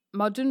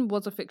 Mao Dun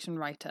was a fiction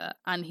writer,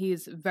 and he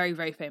is very,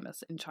 very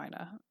famous in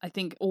China. I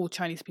think all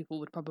Chinese people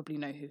would probably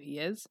know who he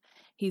is.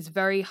 He's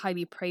very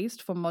highly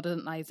praised for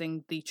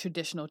modernizing the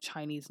traditional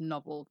Chinese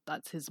novel.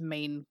 That's his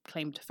main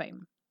claim to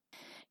fame.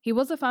 He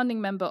was a founding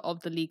member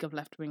of the League of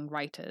Left-Wing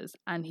Writers,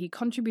 and he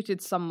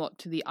contributed somewhat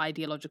to the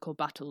ideological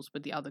battles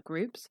with the other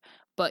groups,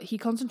 but he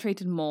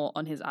concentrated more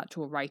on his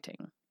actual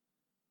writing.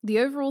 The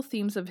overall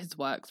themes of his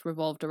works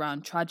revolved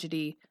around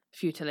tragedy,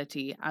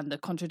 futility, and the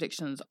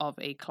contradictions of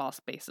a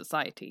class-based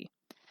society.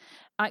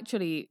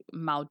 Actually,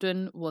 Mao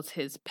Dun was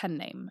his pen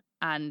name,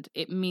 and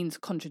it means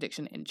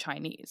contradiction in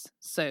Chinese,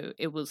 so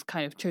it was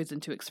kind of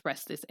chosen to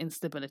express this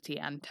instability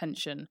and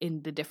tension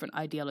in the different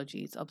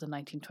ideologies of the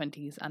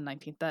 1920s and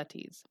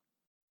 1930s.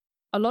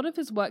 A lot of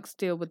his works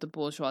deal with the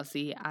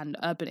bourgeoisie and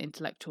urban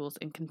intellectuals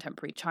in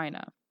contemporary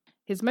China.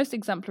 His most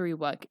exemplary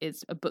work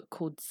is a book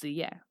called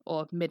Ziye,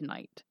 or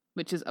Midnight,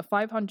 which is a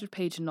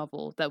 500-page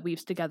novel that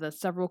weaves together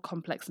several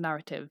complex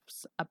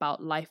narratives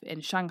about life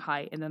in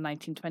Shanghai in the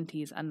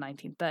 1920s and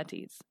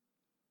 1930s.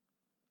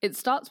 It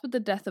starts with the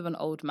death of an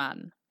old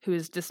man who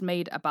is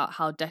dismayed about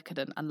how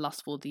decadent and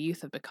lustful the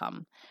youth have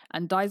become,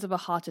 and dies of a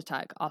heart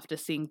attack after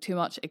seeing too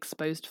much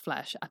exposed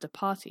flesh at a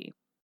party.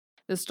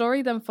 The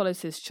story then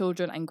follows his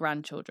children and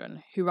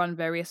grandchildren, who run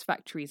various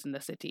factories in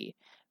the city,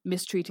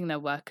 mistreating their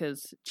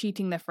workers,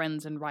 cheating their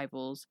friends and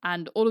rivals,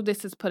 and all of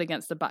this is put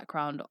against the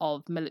background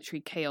of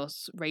military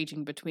chaos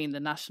raging between the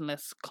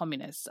nationalists,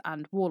 communists,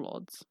 and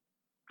warlords.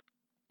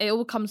 It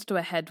all comes to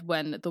a head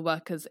when the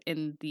workers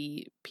in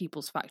the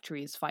people's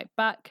factories fight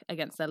back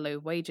against their low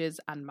wages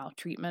and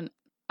maltreatment.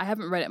 I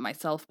haven't read it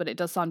myself, but it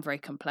does sound very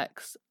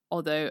complex,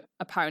 although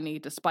apparently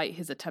despite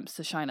his attempts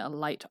to shine a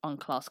light on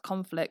class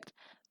conflict,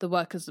 the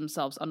workers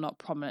themselves are not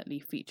prominently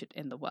featured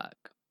in the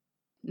work.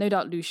 No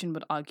doubt Lucian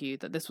would argue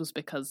that this was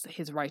because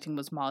his writing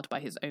was marred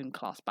by his own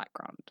class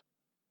background.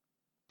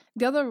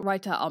 The other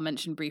writer I'll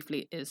mention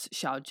briefly is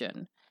Xiao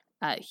Jun.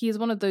 He is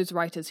one of those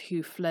writers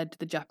who fled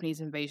the Japanese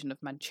invasion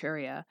of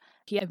Manchuria.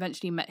 He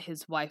eventually met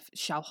his wife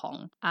Xiao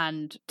Hong,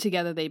 and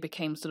together they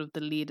became sort of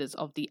the leaders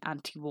of the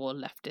anti-war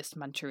leftist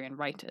Manchurian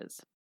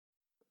writers.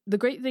 The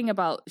great thing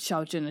about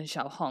Xiao Jun and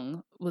Xiao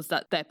Hong was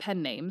that their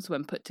pen names,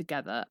 when put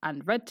together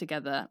and read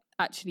together,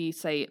 actually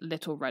say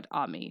Little Red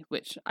Army,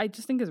 which I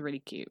just think is really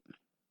cute.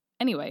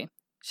 Anyway,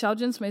 Xiao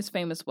Jun's most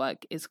famous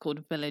work is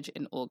called Village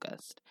in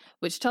August,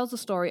 which tells the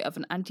story of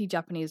an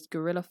anti-Japanese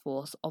guerrilla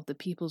force of the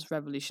People's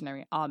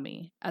Revolutionary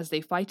Army as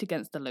they fight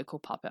against the local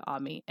puppet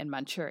army in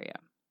Manchuria.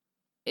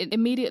 It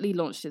immediately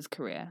launched his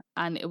career,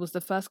 and it was the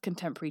first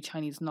contemporary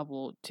Chinese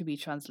novel to be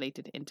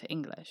translated into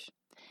English.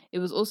 It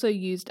was also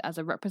used as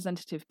a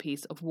representative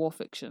piece of war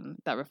fiction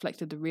that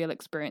reflected the real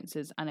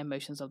experiences and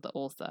emotions of the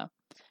author,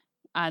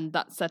 and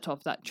that set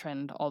off that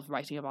trend of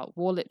writing about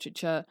war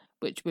literature,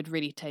 which would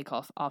really take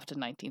off after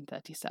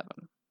 1937.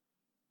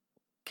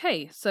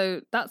 Okay,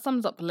 so that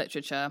sums up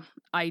literature.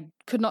 I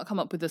could not come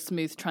up with a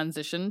smooth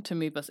transition to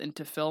move us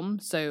into film,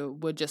 so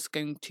we're just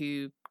going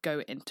to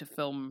go into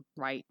film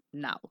right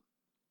now.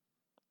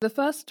 The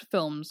first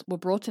films were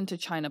brought into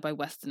China by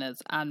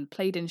Westerners and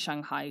played in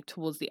Shanghai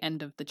towards the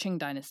end of the Qing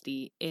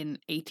dynasty in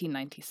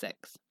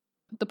 1896.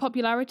 The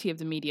popularity of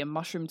the medium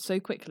mushroomed so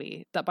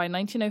quickly that by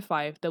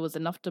 1905 there was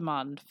enough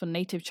demand for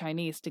native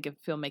Chinese to give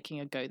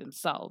filmmaking a go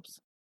themselves.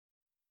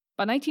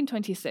 By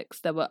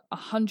 1926 there were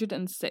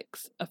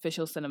 106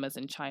 official cinemas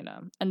in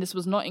China, and this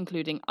was not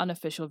including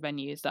unofficial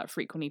venues that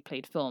frequently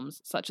played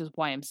films such as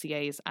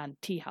YMCAs and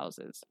tea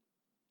houses.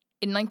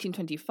 In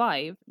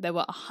 1925 there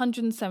were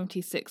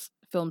 176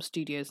 film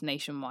studios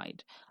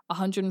nationwide,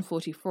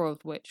 144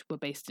 of which were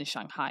based in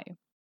Shanghai.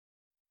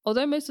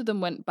 Although most of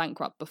them went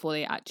bankrupt before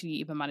they actually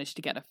even managed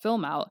to get a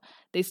film out,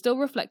 they still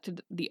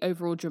reflected the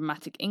overall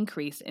dramatic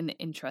increase in the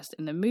interest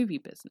in the movie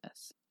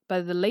business.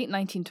 By the late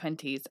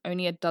 1920s,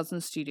 only a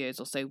dozen studios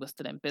or so were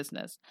still in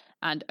business,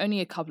 and only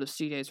a couple of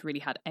studios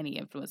really had any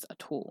influence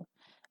at all.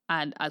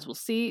 And as we'll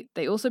see,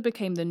 they also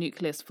became the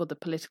nucleus for the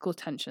political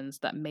tensions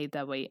that made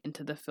their way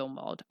into the film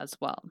world as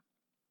well.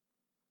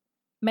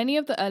 Many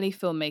of the early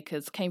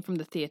filmmakers came from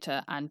the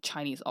theatre and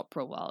Chinese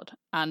opera world,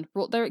 and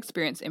brought their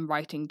experience in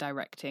writing,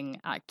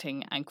 directing,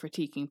 acting, and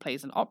critiquing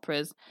plays and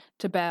operas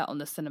to bear on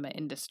the cinema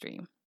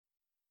industry.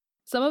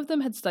 Some of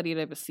them had studied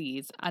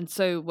overseas, and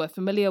so were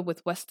familiar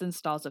with Western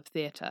styles of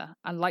theatre,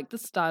 and liked the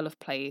style of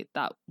play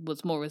that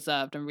was more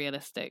reserved and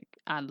realistic,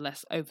 and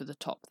less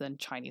over-the-top than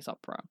Chinese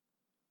opera.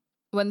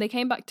 When they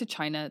came back to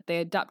China, they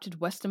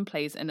adapted Western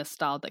plays in a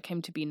style that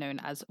came to be known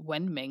as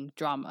Wenming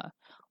drama,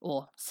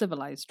 or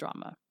civilized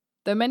drama.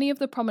 Though many of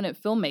the prominent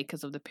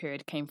filmmakers of the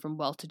period came from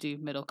well-to-do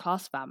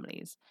middle-class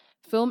families,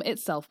 film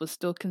itself was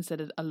still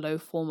considered a low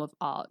form of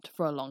art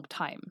for a long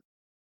time.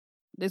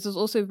 This was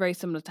also very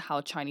similar to how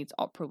Chinese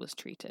opera was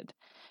treated,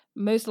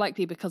 most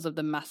likely because of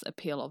the mass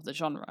appeal of the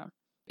genre.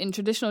 In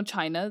traditional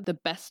China, the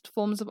best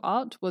forms of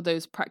art were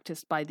those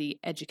practiced by the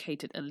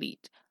educated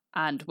elite,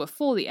 and were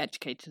for the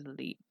educated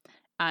elite,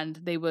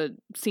 and they were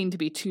seen to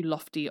be too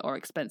lofty or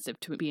expensive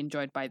to be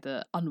enjoyed by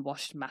the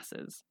unwashed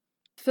masses.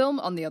 Film,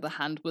 on the other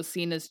hand, was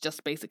seen as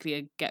just basically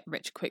a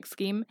get-rich-quick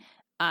scheme,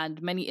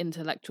 and many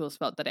intellectuals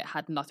felt that it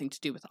had nothing to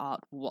do with art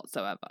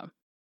whatsoever.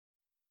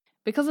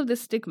 Because of this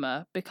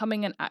stigma,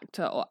 becoming an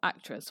actor or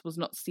actress was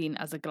not seen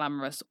as a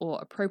glamorous or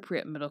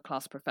appropriate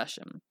middle-class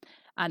profession,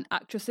 and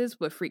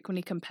actresses were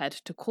frequently compared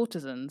to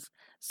courtesans,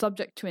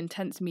 subject to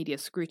intense media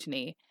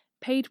scrutiny,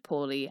 paid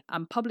poorly,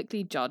 and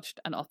publicly judged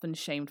and often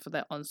shamed for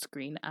their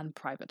on-screen and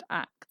private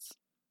acts.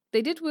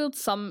 They did wield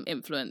some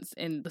influence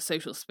in the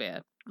social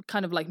sphere,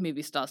 kind of like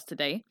movie stars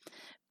today,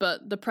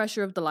 but the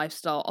pressure of the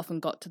lifestyle often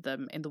got to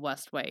them in the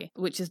worst way,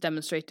 which is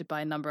demonstrated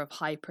by a number of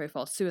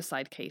high-profile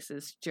suicide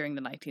cases during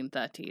the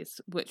 1930s,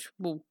 which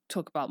we'll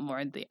talk about more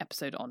in the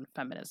episode on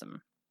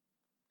feminism.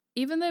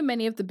 Even though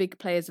many of the big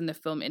players in the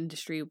film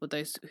industry were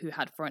those who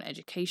had foreign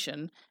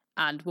education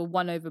and were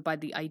won over by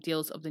the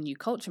ideals of the New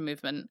Culture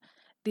movement,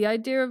 the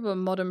idea of a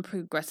modern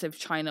progressive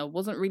China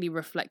wasn't really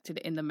reflected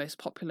in the most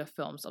popular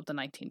films of the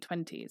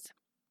 1920s.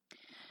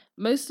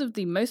 Most of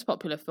the most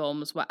popular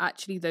films were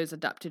actually those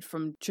adapted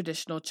from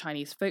traditional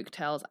Chinese folk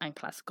tales and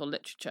classical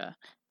literature,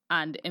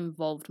 and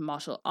involved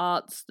martial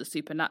arts, the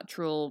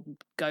supernatural,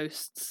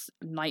 ghosts,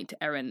 knight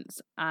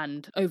errants,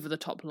 and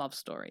over-the-top love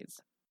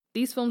stories.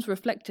 These films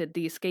reflected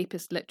the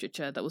escapist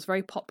literature that was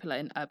very popular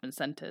in urban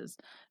centres,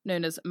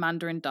 known as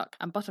Mandarin duck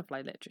and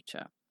butterfly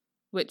literature,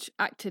 which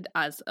acted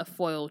as a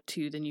foil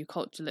to the new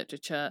culture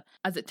literature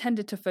as it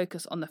tended to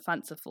focus on the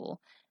fanciful,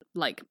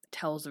 like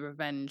tales of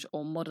revenge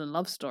or modern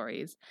love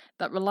stories,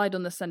 that relied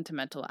on the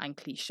sentimental and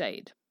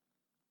cliched.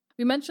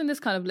 We mentioned this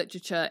kind of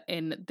literature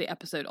in the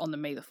episode on the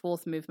May the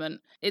 4th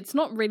movement. It's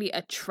not really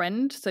a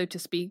trend, so to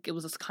speak. It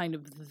was just kind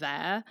of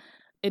there.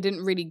 It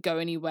didn't really go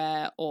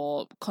anywhere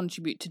or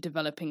contribute to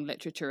developing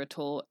literature at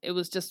all. It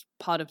was just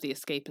part of the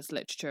escapist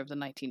literature of the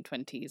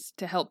 1920s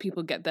to help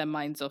people get their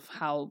minds off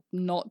how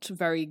not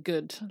very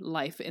good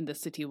life in the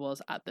city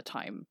was at the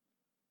time.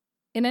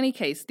 In any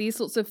case, these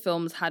sorts of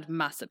films had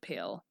mass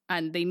appeal,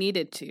 and they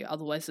needed to,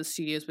 otherwise the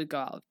studios would go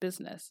out of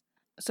business.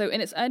 So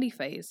in its early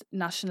phase,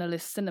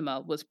 nationalist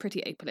cinema was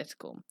pretty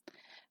apolitical.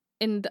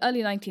 In the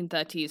early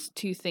 1930s,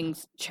 two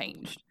things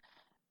changed.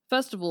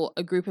 First of all,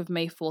 a group of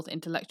May 4th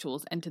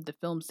intellectuals entered the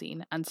film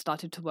scene and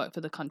started to work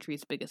for the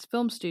country's biggest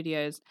film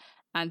studios.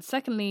 And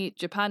secondly,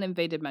 Japan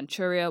invaded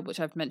Manchuria, which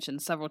I've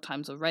mentioned several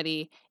times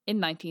already,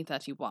 in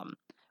 1931,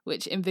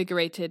 which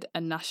invigorated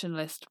a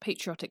nationalist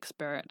patriotic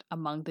spirit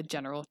among the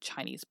general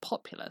Chinese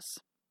populace.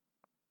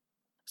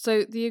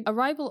 So the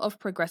arrival of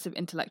progressive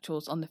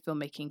intellectuals on the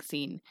filmmaking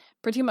scene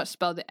pretty much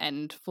spelled the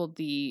end for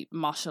the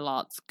martial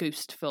arts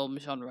ghost film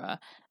genre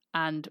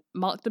and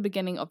marked the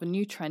beginning of a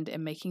new trend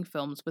in making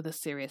films with a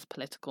serious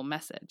political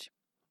message.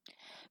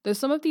 Though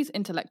some of these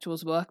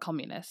intellectuals were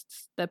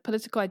communists, their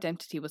political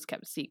identity was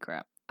kept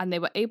secret, and they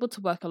were able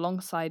to work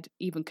alongside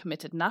even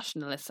committed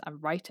nationalists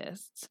and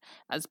rightists,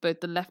 as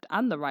both the left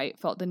and the right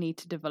felt the need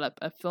to develop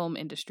a film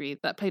industry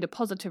that played a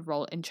positive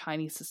role in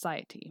Chinese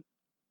society.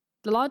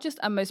 The largest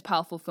and most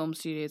powerful film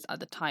studios at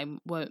the time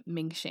were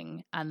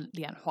Mingxing and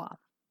Lianhua.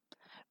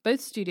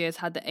 Both studios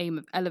had the aim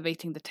of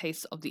elevating the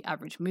tastes of the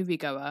average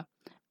moviegoer,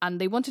 and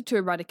they wanted to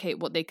eradicate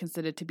what they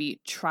considered to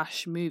be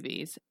trash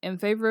movies in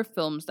favour of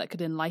films that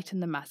could enlighten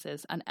the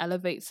masses and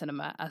elevate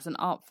cinema as an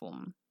art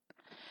form.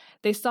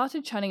 They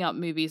started churning out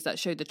movies that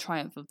showed the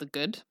triumph of the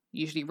good,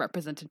 usually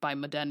represented by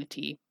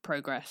modernity,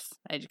 progress,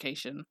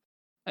 education,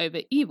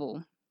 over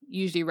evil,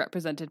 usually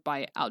represented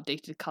by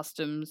outdated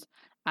customs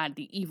and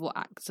the evil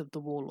acts of the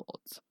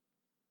warlords.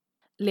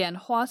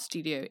 Lianhua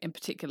Studio in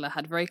particular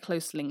had very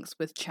close links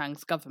with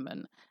Chiang's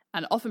government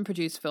and often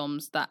produced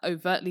films that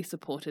overtly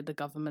supported the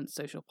government's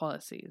social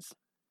policies.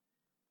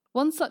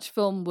 One such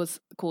film was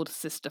called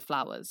Sister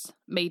Flowers,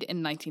 made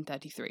in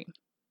 1933.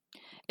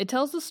 It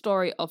tells the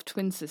story of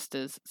twin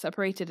sisters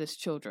separated as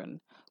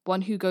children,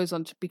 one who goes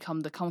on to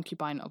become the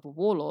concubine of a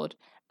warlord,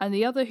 and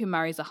the other who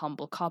marries a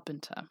humble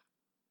carpenter.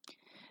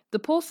 The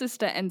poor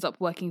sister ends up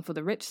working for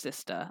the rich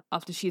sister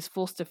after she is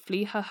forced to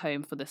flee her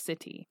home for the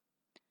city.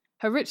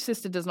 Her rich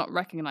sister does not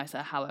recognize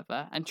her,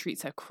 however, and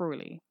treats her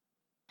cruelly.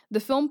 The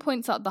film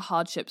points out the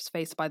hardships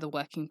faced by the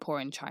working poor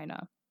in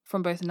China,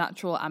 from both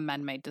natural and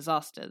man-made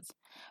disasters,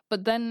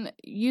 but then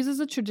uses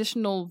a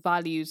traditional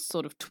values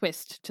sort of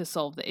twist to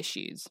solve the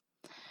issues.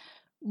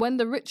 When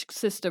the rich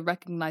sister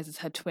recognizes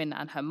her twin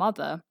and her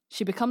mother,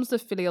 she becomes the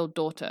filial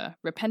daughter,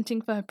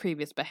 repenting for her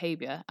previous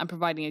behavior and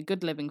providing a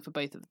good living for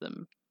both of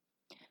them.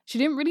 She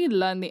didn't really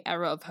learn the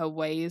error of her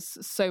ways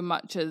so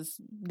much as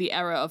the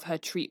error of her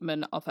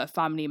treatment of her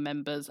family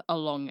members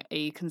along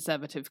a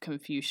conservative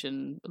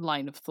Confucian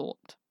line of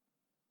thought.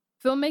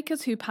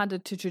 Filmmakers who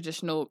pandered to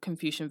traditional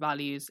Confucian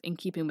values in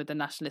keeping with the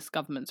nationalist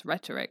government's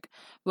rhetoric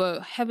were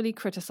heavily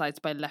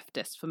criticized by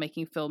leftists for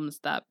making films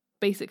that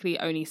basically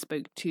only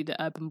spoke to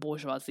the urban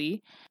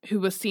bourgeoisie, who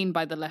were seen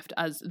by the left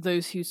as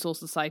those who saw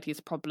society's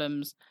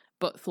problems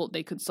but thought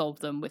they could solve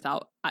them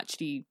without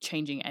actually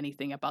changing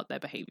anything about their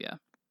behavior.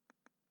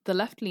 The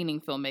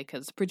left-leaning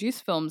filmmakers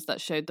produced films that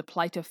showed the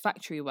plight of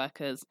factory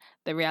workers,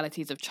 the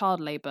realities of child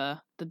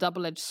labour, the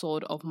double-edged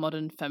sword of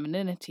modern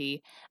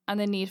femininity, and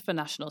the need for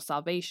national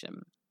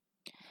salvation.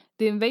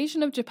 The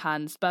invasion of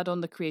Japan spurred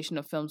on the creation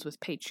of films with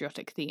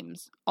patriotic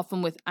themes,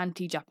 often with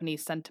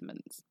anti-Japanese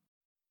sentiments.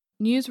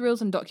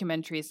 Newsreels and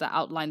documentaries that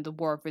outlined the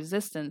War of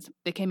Resistance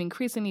became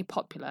increasingly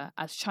popular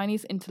as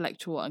Chinese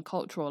intellectual and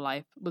cultural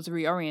life was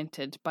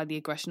reoriented by the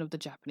aggression of the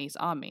Japanese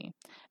army,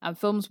 and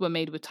films were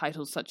made with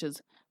titles such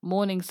as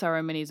Mourning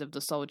Ceremonies of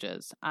the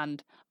Soldiers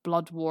and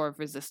Blood War of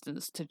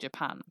Resistance to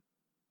Japan.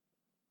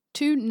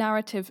 Two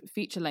narrative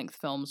feature-length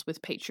films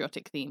with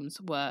patriotic themes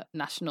were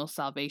National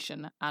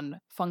Salvation and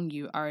Feng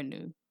Yu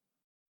Ernu.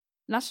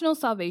 National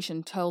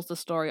Salvation tells the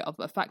story of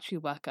a factory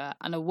worker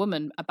and a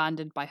woman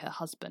abandoned by her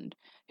husband,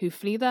 who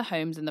flee their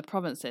homes in the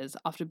provinces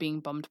after being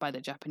bombed by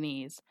the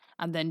Japanese,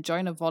 and then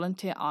join a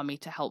volunteer army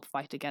to help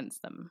fight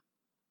against them.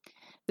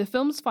 The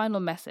film's final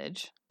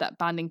message, that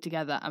banding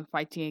together and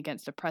fighting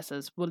against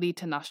oppressors will lead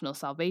to national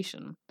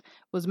salvation,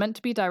 was meant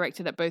to be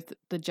directed at both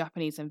the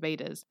Japanese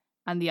invaders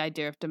and the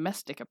idea of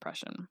domestic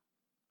oppression.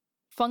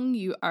 Feng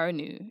Yu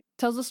Ernu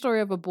tells the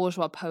story of a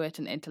bourgeois poet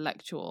and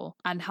intellectual,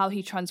 and how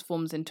he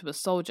transforms into a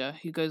soldier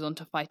who goes on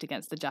to fight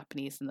against the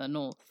Japanese in the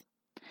north.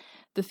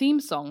 The theme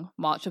song,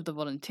 March of the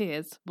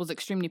Volunteers, was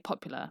extremely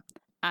popular,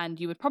 and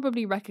you would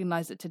probably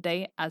recognize it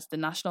today as the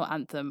national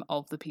anthem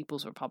of the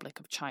People's Republic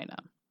of China.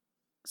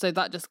 So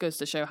that just goes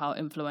to show how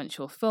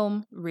influential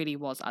film really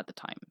was at the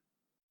time.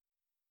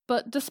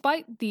 But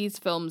despite these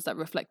films that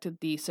reflected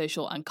the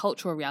social and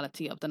cultural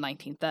reality of the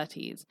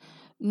 1930s,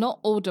 not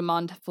all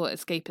demand for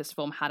escapist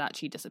film had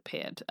actually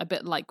disappeared, a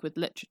bit like with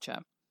literature.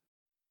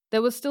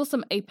 There was still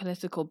some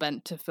apolitical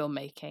bent to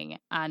filmmaking,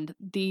 and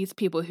these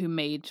people who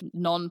made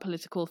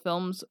non-political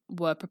films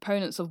were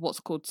proponents of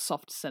what's called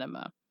soft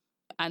cinema.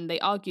 And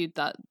they argued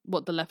that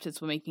what the leftists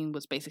were making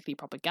was basically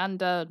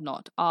propaganda,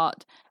 not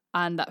art,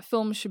 and that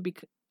film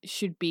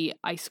should be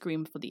ice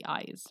cream for the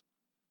eyes.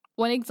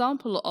 One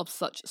example of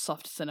such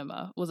soft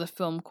cinema was a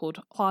film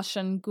called Hua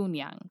Shen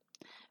Gunyang,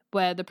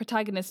 where the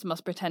protagonist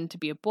must pretend to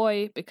be a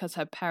boy because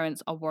her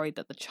parents are worried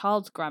that the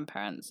child's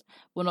grandparents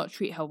will not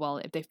treat her well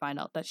if they find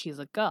out that she is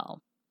a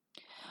girl.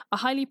 A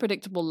highly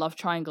predictable love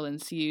triangle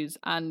ensues,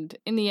 and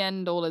in the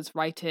end all is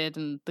righted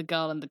and the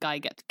girl and the guy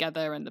get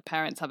together and the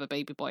parents have a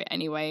baby boy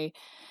anyway.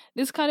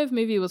 This kind of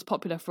movie was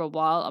popular for a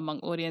while among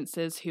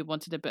audiences who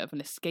wanted a bit of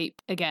an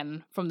escape,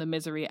 again, from the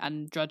misery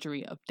and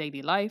drudgery of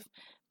daily life,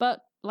 but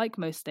like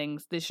most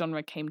things, this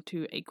genre came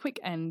to a quick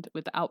end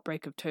with the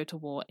outbreak of total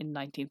war in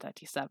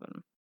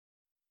 1937.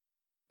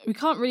 We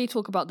can't really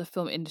talk about the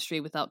film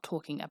industry without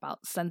talking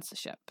about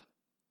censorship.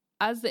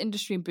 As the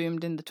industry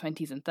boomed in the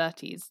 20s and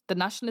 30s, the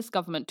nationalist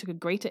government took a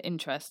greater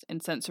interest in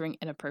censoring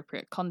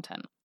inappropriate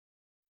content.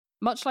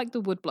 Much like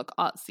the woodblock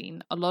art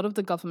scene, a lot of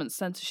the government's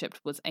censorship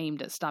was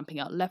aimed at stamping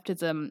out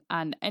leftism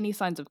and any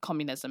signs of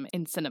communism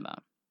in cinema.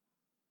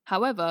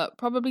 However,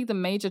 probably the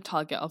major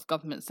target of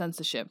government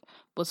censorship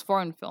was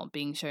foreign film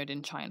being showed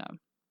in China.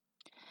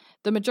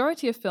 The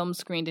majority of films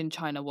screened in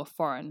China were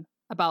foreign,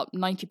 about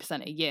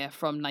 90% a year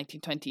from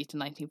 1920 to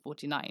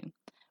 1949,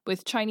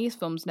 with Chinese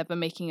films never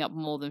making up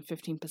more than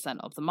 15%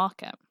 of the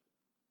market.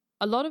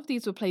 A lot of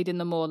these were played in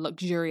the more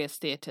luxurious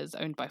theatres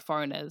owned by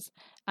foreigners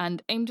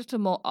and aimed at a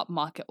more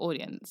upmarket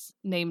audience,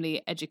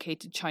 namely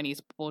educated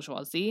Chinese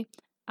bourgeoisie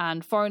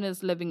and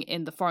foreigners living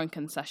in the foreign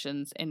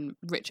concessions in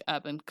rich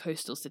urban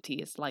coastal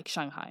cities like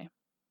Shanghai.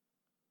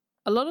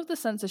 A lot of the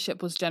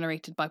censorship was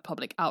generated by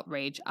public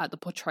outrage at the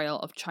portrayal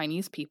of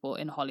Chinese people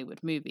in Hollywood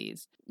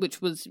movies,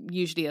 which was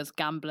usually as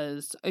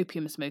gamblers,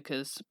 opium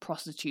smokers,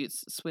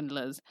 prostitutes,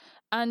 swindlers,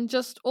 and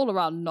just all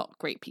around not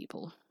great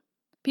people.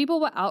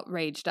 People were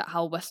outraged at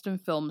how Western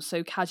films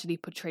so casually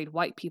portrayed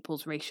white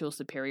people's racial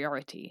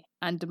superiority,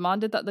 and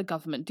demanded that the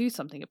government do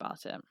something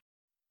about it.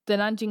 The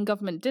Nanjing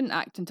government didn't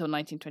act until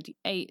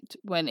 1928,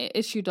 when it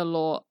issued a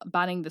law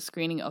banning the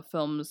screening of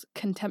films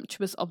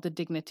contemptuous of the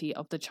dignity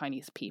of the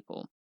Chinese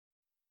people.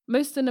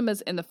 Most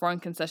cinemas in the foreign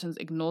concessions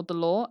ignored the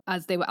law,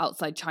 as they were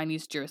outside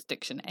Chinese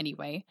jurisdiction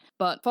anyway,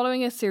 but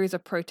following a series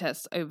of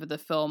protests over the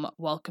film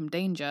Welcome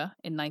Danger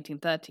in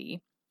 1930,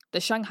 the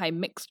Shanghai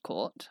Mixed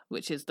Court,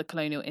 which is the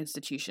colonial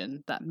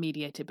institution that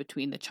mediated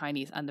between the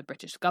Chinese and the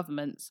British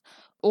governments,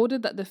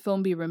 ordered that the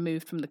film be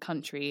removed from the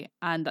country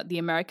and that the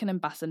American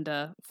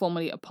ambassador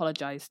formally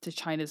apologized to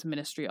China's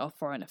Ministry of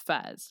Foreign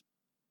Affairs.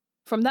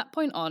 From that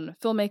point on,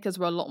 filmmakers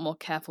were a lot more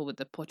careful with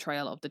the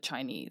portrayal of the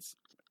Chinese.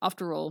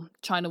 After all,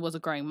 China was a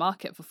growing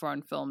market for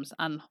foreign films,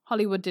 and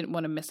Hollywood didn't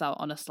want to miss out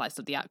on a slice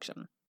of the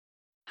action.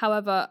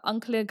 However,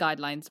 unclear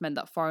guidelines meant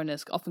that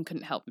foreigners often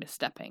couldn't help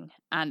misstepping,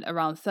 and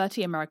around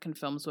 30 American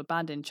films were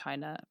banned in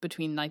China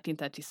between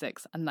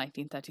 1936 and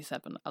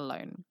 1937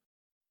 alone.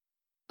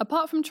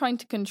 Apart from trying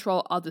to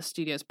control other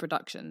studios'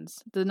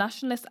 productions, the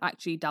nationalists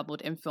actually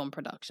dabbled in film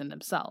production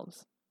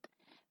themselves.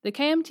 The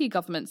KMT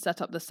government set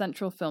up the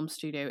Central Film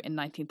Studio in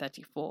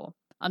 1934,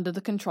 under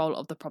the control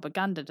of the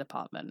Propaganda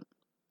Department.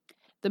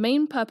 The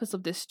main purpose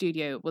of this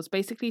studio was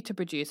basically to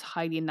produce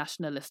highly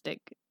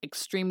nationalistic,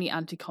 extremely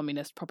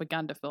anti-communist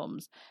propaganda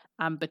films,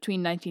 and between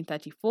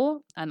 1934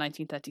 and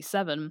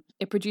 1937,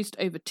 it produced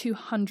over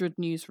 200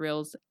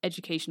 newsreels,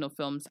 educational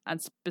films,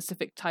 and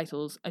specific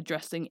titles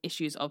addressing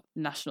issues of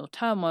national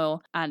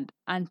turmoil and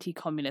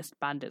anti-communist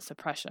bandit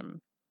suppression.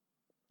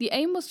 The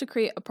aim was to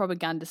create a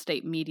propaganda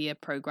state media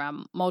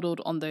program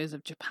modelled on those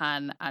of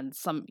Japan and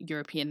some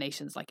European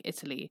nations like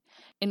Italy,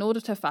 in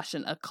order to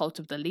fashion a cult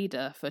of the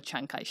leader for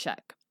Chiang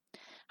Kai-shek.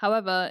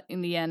 However,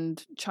 in the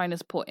end,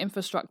 China's poor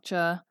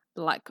infrastructure,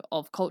 the lack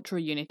of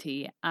cultural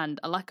unity, and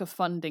a lack of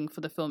funding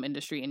for the film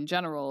industry in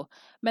general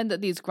meant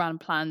that these grand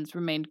plans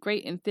remained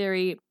great in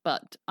theory,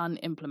 but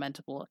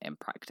unimplementable in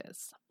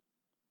practice.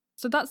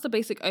 So that's the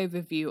basic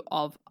overview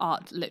of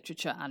art,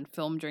 literature, and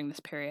film during this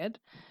period.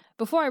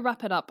 Before I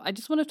wrap it up, I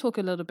just want to talk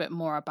a little bit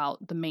more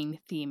about the main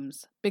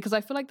themes, because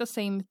I feel like the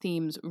same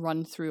themes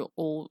run through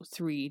all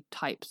three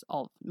types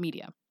of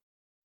media.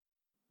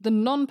 The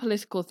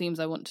non-political themes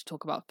I want to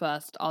talk about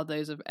first are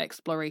those of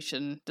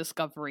exploration,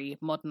 discovery,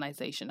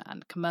 modernization,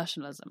 and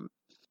commercialism.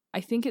 I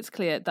think it's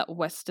clear that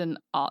Western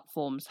art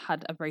forms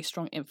had a very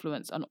strong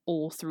influence on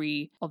all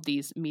three of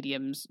these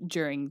mediums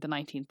during the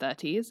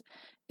 1930s,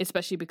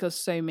 especially because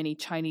so many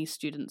Chinese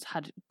students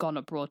had gone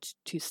abroad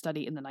to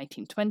study in the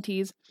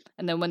 1920s,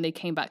 and then when they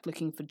came back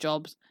looking for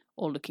jobs,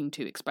 or looking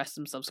to express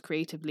themselves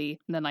creatively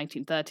in the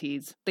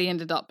 1930s, they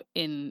ended up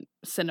in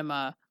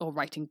cinema or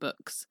writing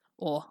books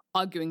or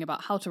arguing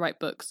about how to write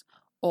books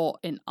or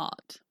in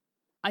art.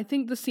 I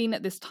think the scene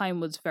at this time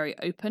was very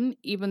open,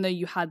 even though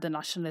you had the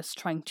nationalists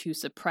trying to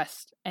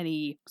suppress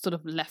any sort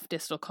of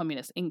leftist or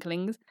communist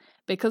inklings.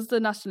 Because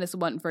the nationalists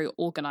weren't very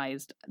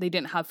organized, they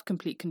didn't have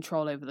complete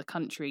control over the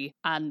country,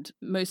 and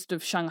most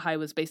of Shanghai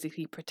was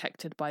basically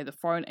protected by the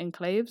foreign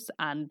enclaves,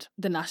 and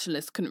the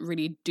nationalists couldn't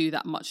really do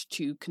that much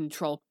to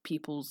control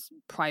people's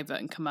private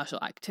and commercial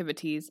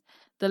activities.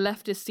 The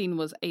leftist scene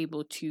was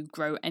able to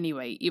grow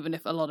anyway, even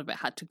if a lot of it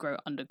had to grow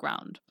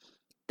underground.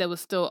 There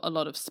was still a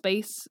lot of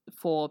space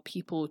for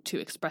people to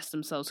express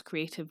themselves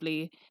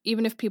creatively.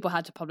 Even if people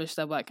had to publish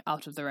their work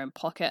out of their own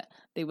pocket,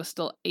 they were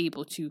still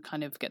able to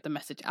kind of get the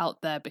message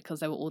out there because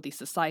there were all these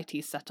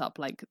societies set up,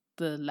 like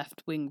the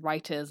left-wing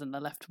writers and the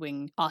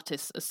left-wing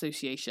artists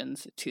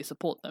associations, to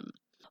support them.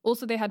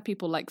 Also, they had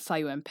people like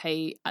Tsai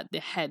Ing-wen at the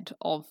head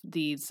of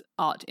these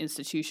art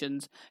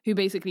institutions who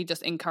basically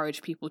just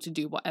encouraged people to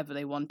do whatever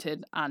they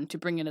wanted and to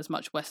bring in as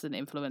much Western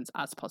influence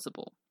as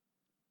possible.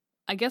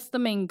 I guess the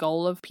main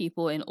goal of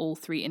people in all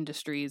three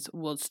industries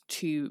was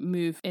to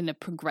move in a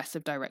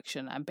progressive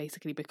direction and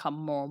basically become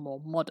more and more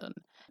modern,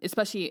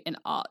 especially in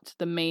art.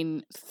 The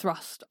main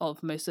thrust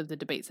of most of the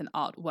debates in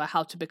art were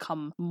how to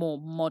become more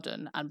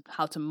modern and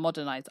how to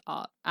modernize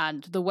art.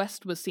 And the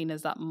West was seen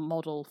as that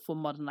model for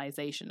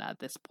modernization at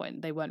this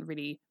point. They weren't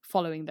really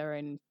following their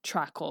own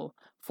track or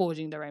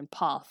forging their own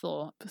path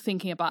or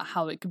thinking about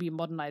how it could be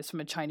modernized from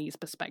a Chinese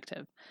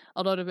perspective.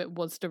 A lot of it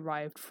was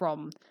derived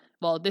from,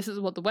 well, this is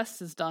what the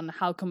West has done,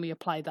 how can we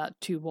apply that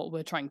to what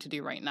we're trying to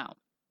do right now?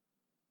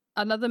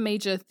 Another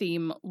major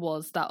theme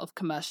was that of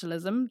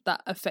commercialism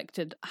that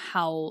affected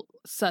how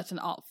certain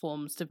art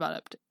forms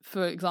developed.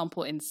 For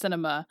example, in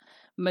cinema,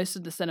 most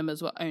of the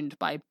cinemas were owned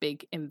by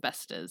big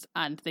investors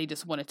and they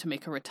just wanted to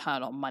make a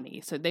return on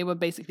money. So they were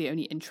basically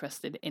only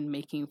interested in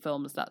making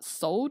films that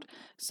sold.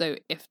 So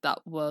if that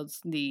was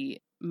the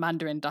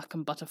Mandarin Duck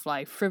and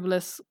Butterfly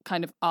frivolous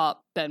kind of art,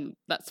 then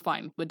that's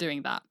fine, we're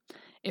doing that.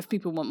 If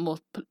people want more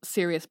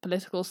serious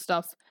political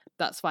stuff,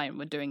 that's fine,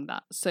 we're doing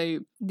that. So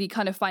the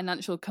kind of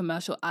financial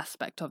commercial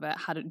aspect of it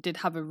did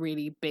have a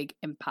really big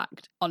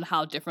impact on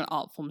how different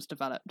art forms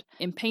developed.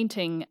 In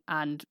painting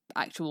and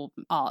actual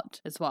art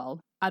as well,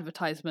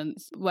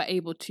 advertisements were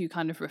able to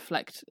kind of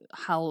reflect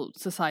how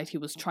society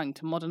was trying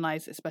to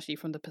modernize, especially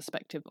from the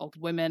perspective of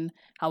women,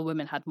 how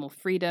women had more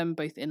freedom,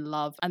 both in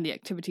love and the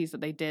activities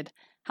that they did,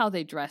 how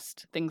they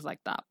dressed, things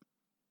like that.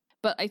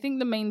 But I think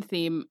the main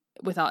theme,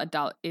 without a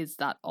doubt, is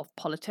that of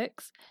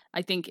politics.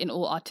 I think in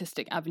all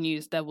artistic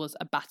avenues, there was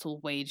a battle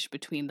waged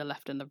between the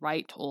left and the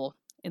right, or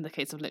in the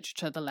case of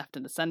literature, the left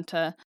and the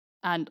center.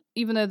 And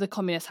even though the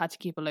communists had to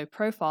keep a low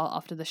profile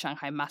after the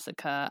Shanghai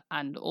massacre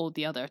and all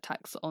the other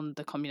attacks on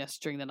the communists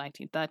during the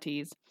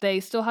 1930s, they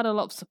still had a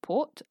lot of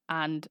support,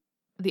 and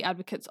the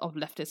advocates of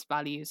leftist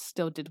values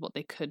still did what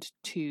they could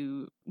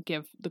to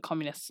give the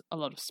communists a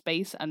lot of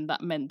space, and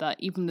that meant that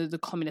even though the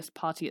Communist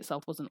Party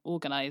itself wasn't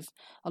organized,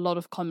 a lot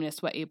of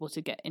communists were able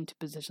to get into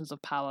positions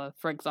of power,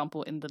 for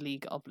example, in the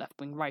League of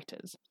Left-Wing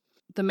Writers.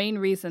 The main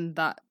reason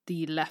that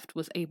the left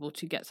was able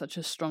to get such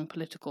a strong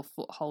political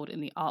foothold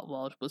in the art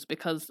world was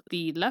because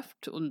the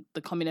left,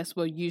 the communists,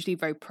 were usually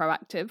very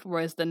proactive,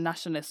 whereas the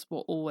nationalists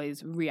were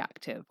always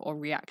reactive or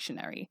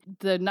reactionary.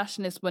 The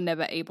nationalists were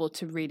never able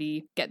to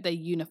really get their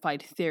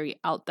unified theory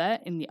out there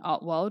in the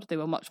art world. They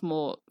were much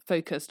more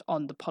focused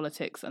on the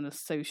politics and the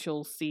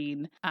social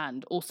scene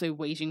and also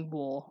waging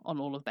war on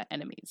all of their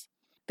enemies.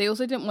 They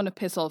also didn't want to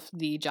piss off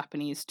the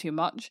Japanese too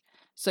much,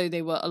 so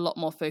they were a lot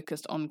more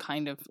focused on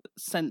kind of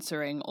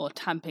censoring or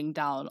tamping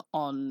down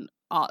on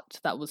art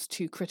that was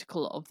too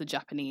critical of the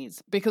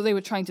Japanese, because they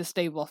were trying to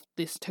stave off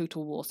this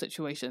total war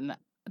situation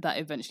that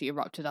eventually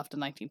erupted after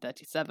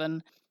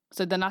 1937.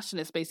 So the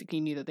nationalists basically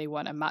knew that they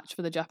weren't a match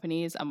for the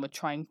Japanese and were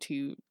trying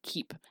to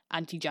keep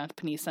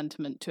anti-Japanese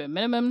sentiment to a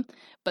minimum,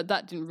 but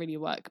that didn't really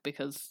work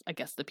because I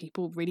guess the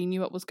people really knew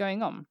what was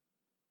going on.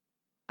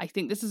 I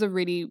think this is a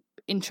really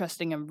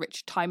interesting and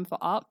rich time for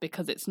art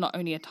because it's not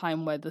only a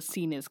time where the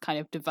scene is kind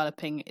of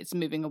developing, it's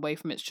moving away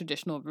from its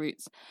traditional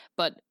roots,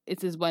 but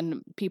it is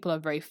when people are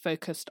very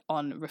focused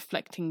on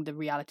reflecting the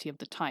reality of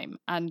the time.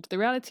 And the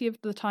reality of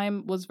the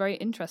time was very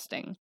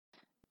interesting.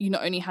 You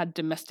not only had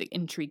domestic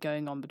intrigue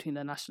going on between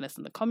the nationalists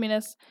and the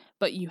communists,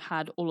 but you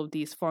had all of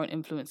these foreign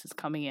influences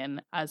coming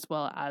in, as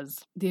well as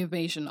the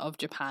invasion of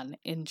Japan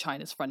in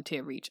China's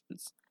frontier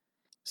regions.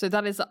 So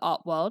that is the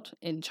art world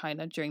in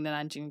China during the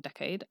Nanjing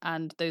decade,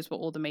 and those were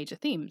all the major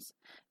themes.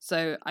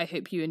 So I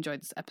hope you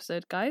enjoyed this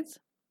episode, guys.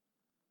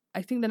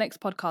 I think the next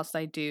podcast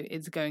I do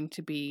is going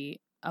to be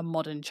a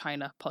modern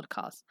China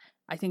podcast.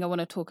 I think I want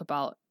to talk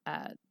about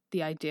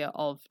the idea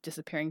of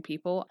disappearing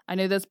people. I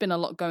know there's been a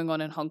lot going on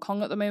in Hong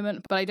Kong at the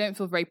moment, but I don't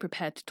feel very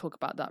prepared to talk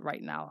about that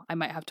right now. I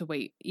might have to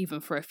wait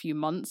even for a few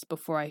months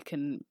before I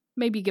can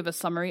maybe give a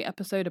summary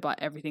episode about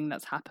everything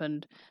that's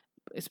happened,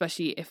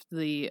 especially if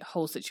the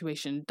whole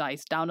situation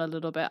dies down a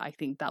little bit. I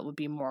think that would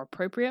be more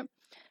appropriate.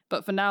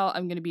 But for now,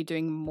 I'm going to be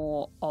doing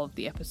more of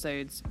the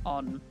episodes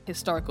on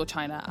historical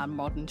China and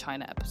modern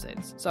China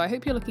episodes. So I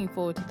hope you're looking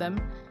forward to them.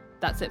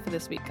 That's it for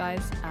this week,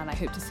 guys, and I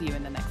hope to see you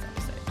in the next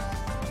episode.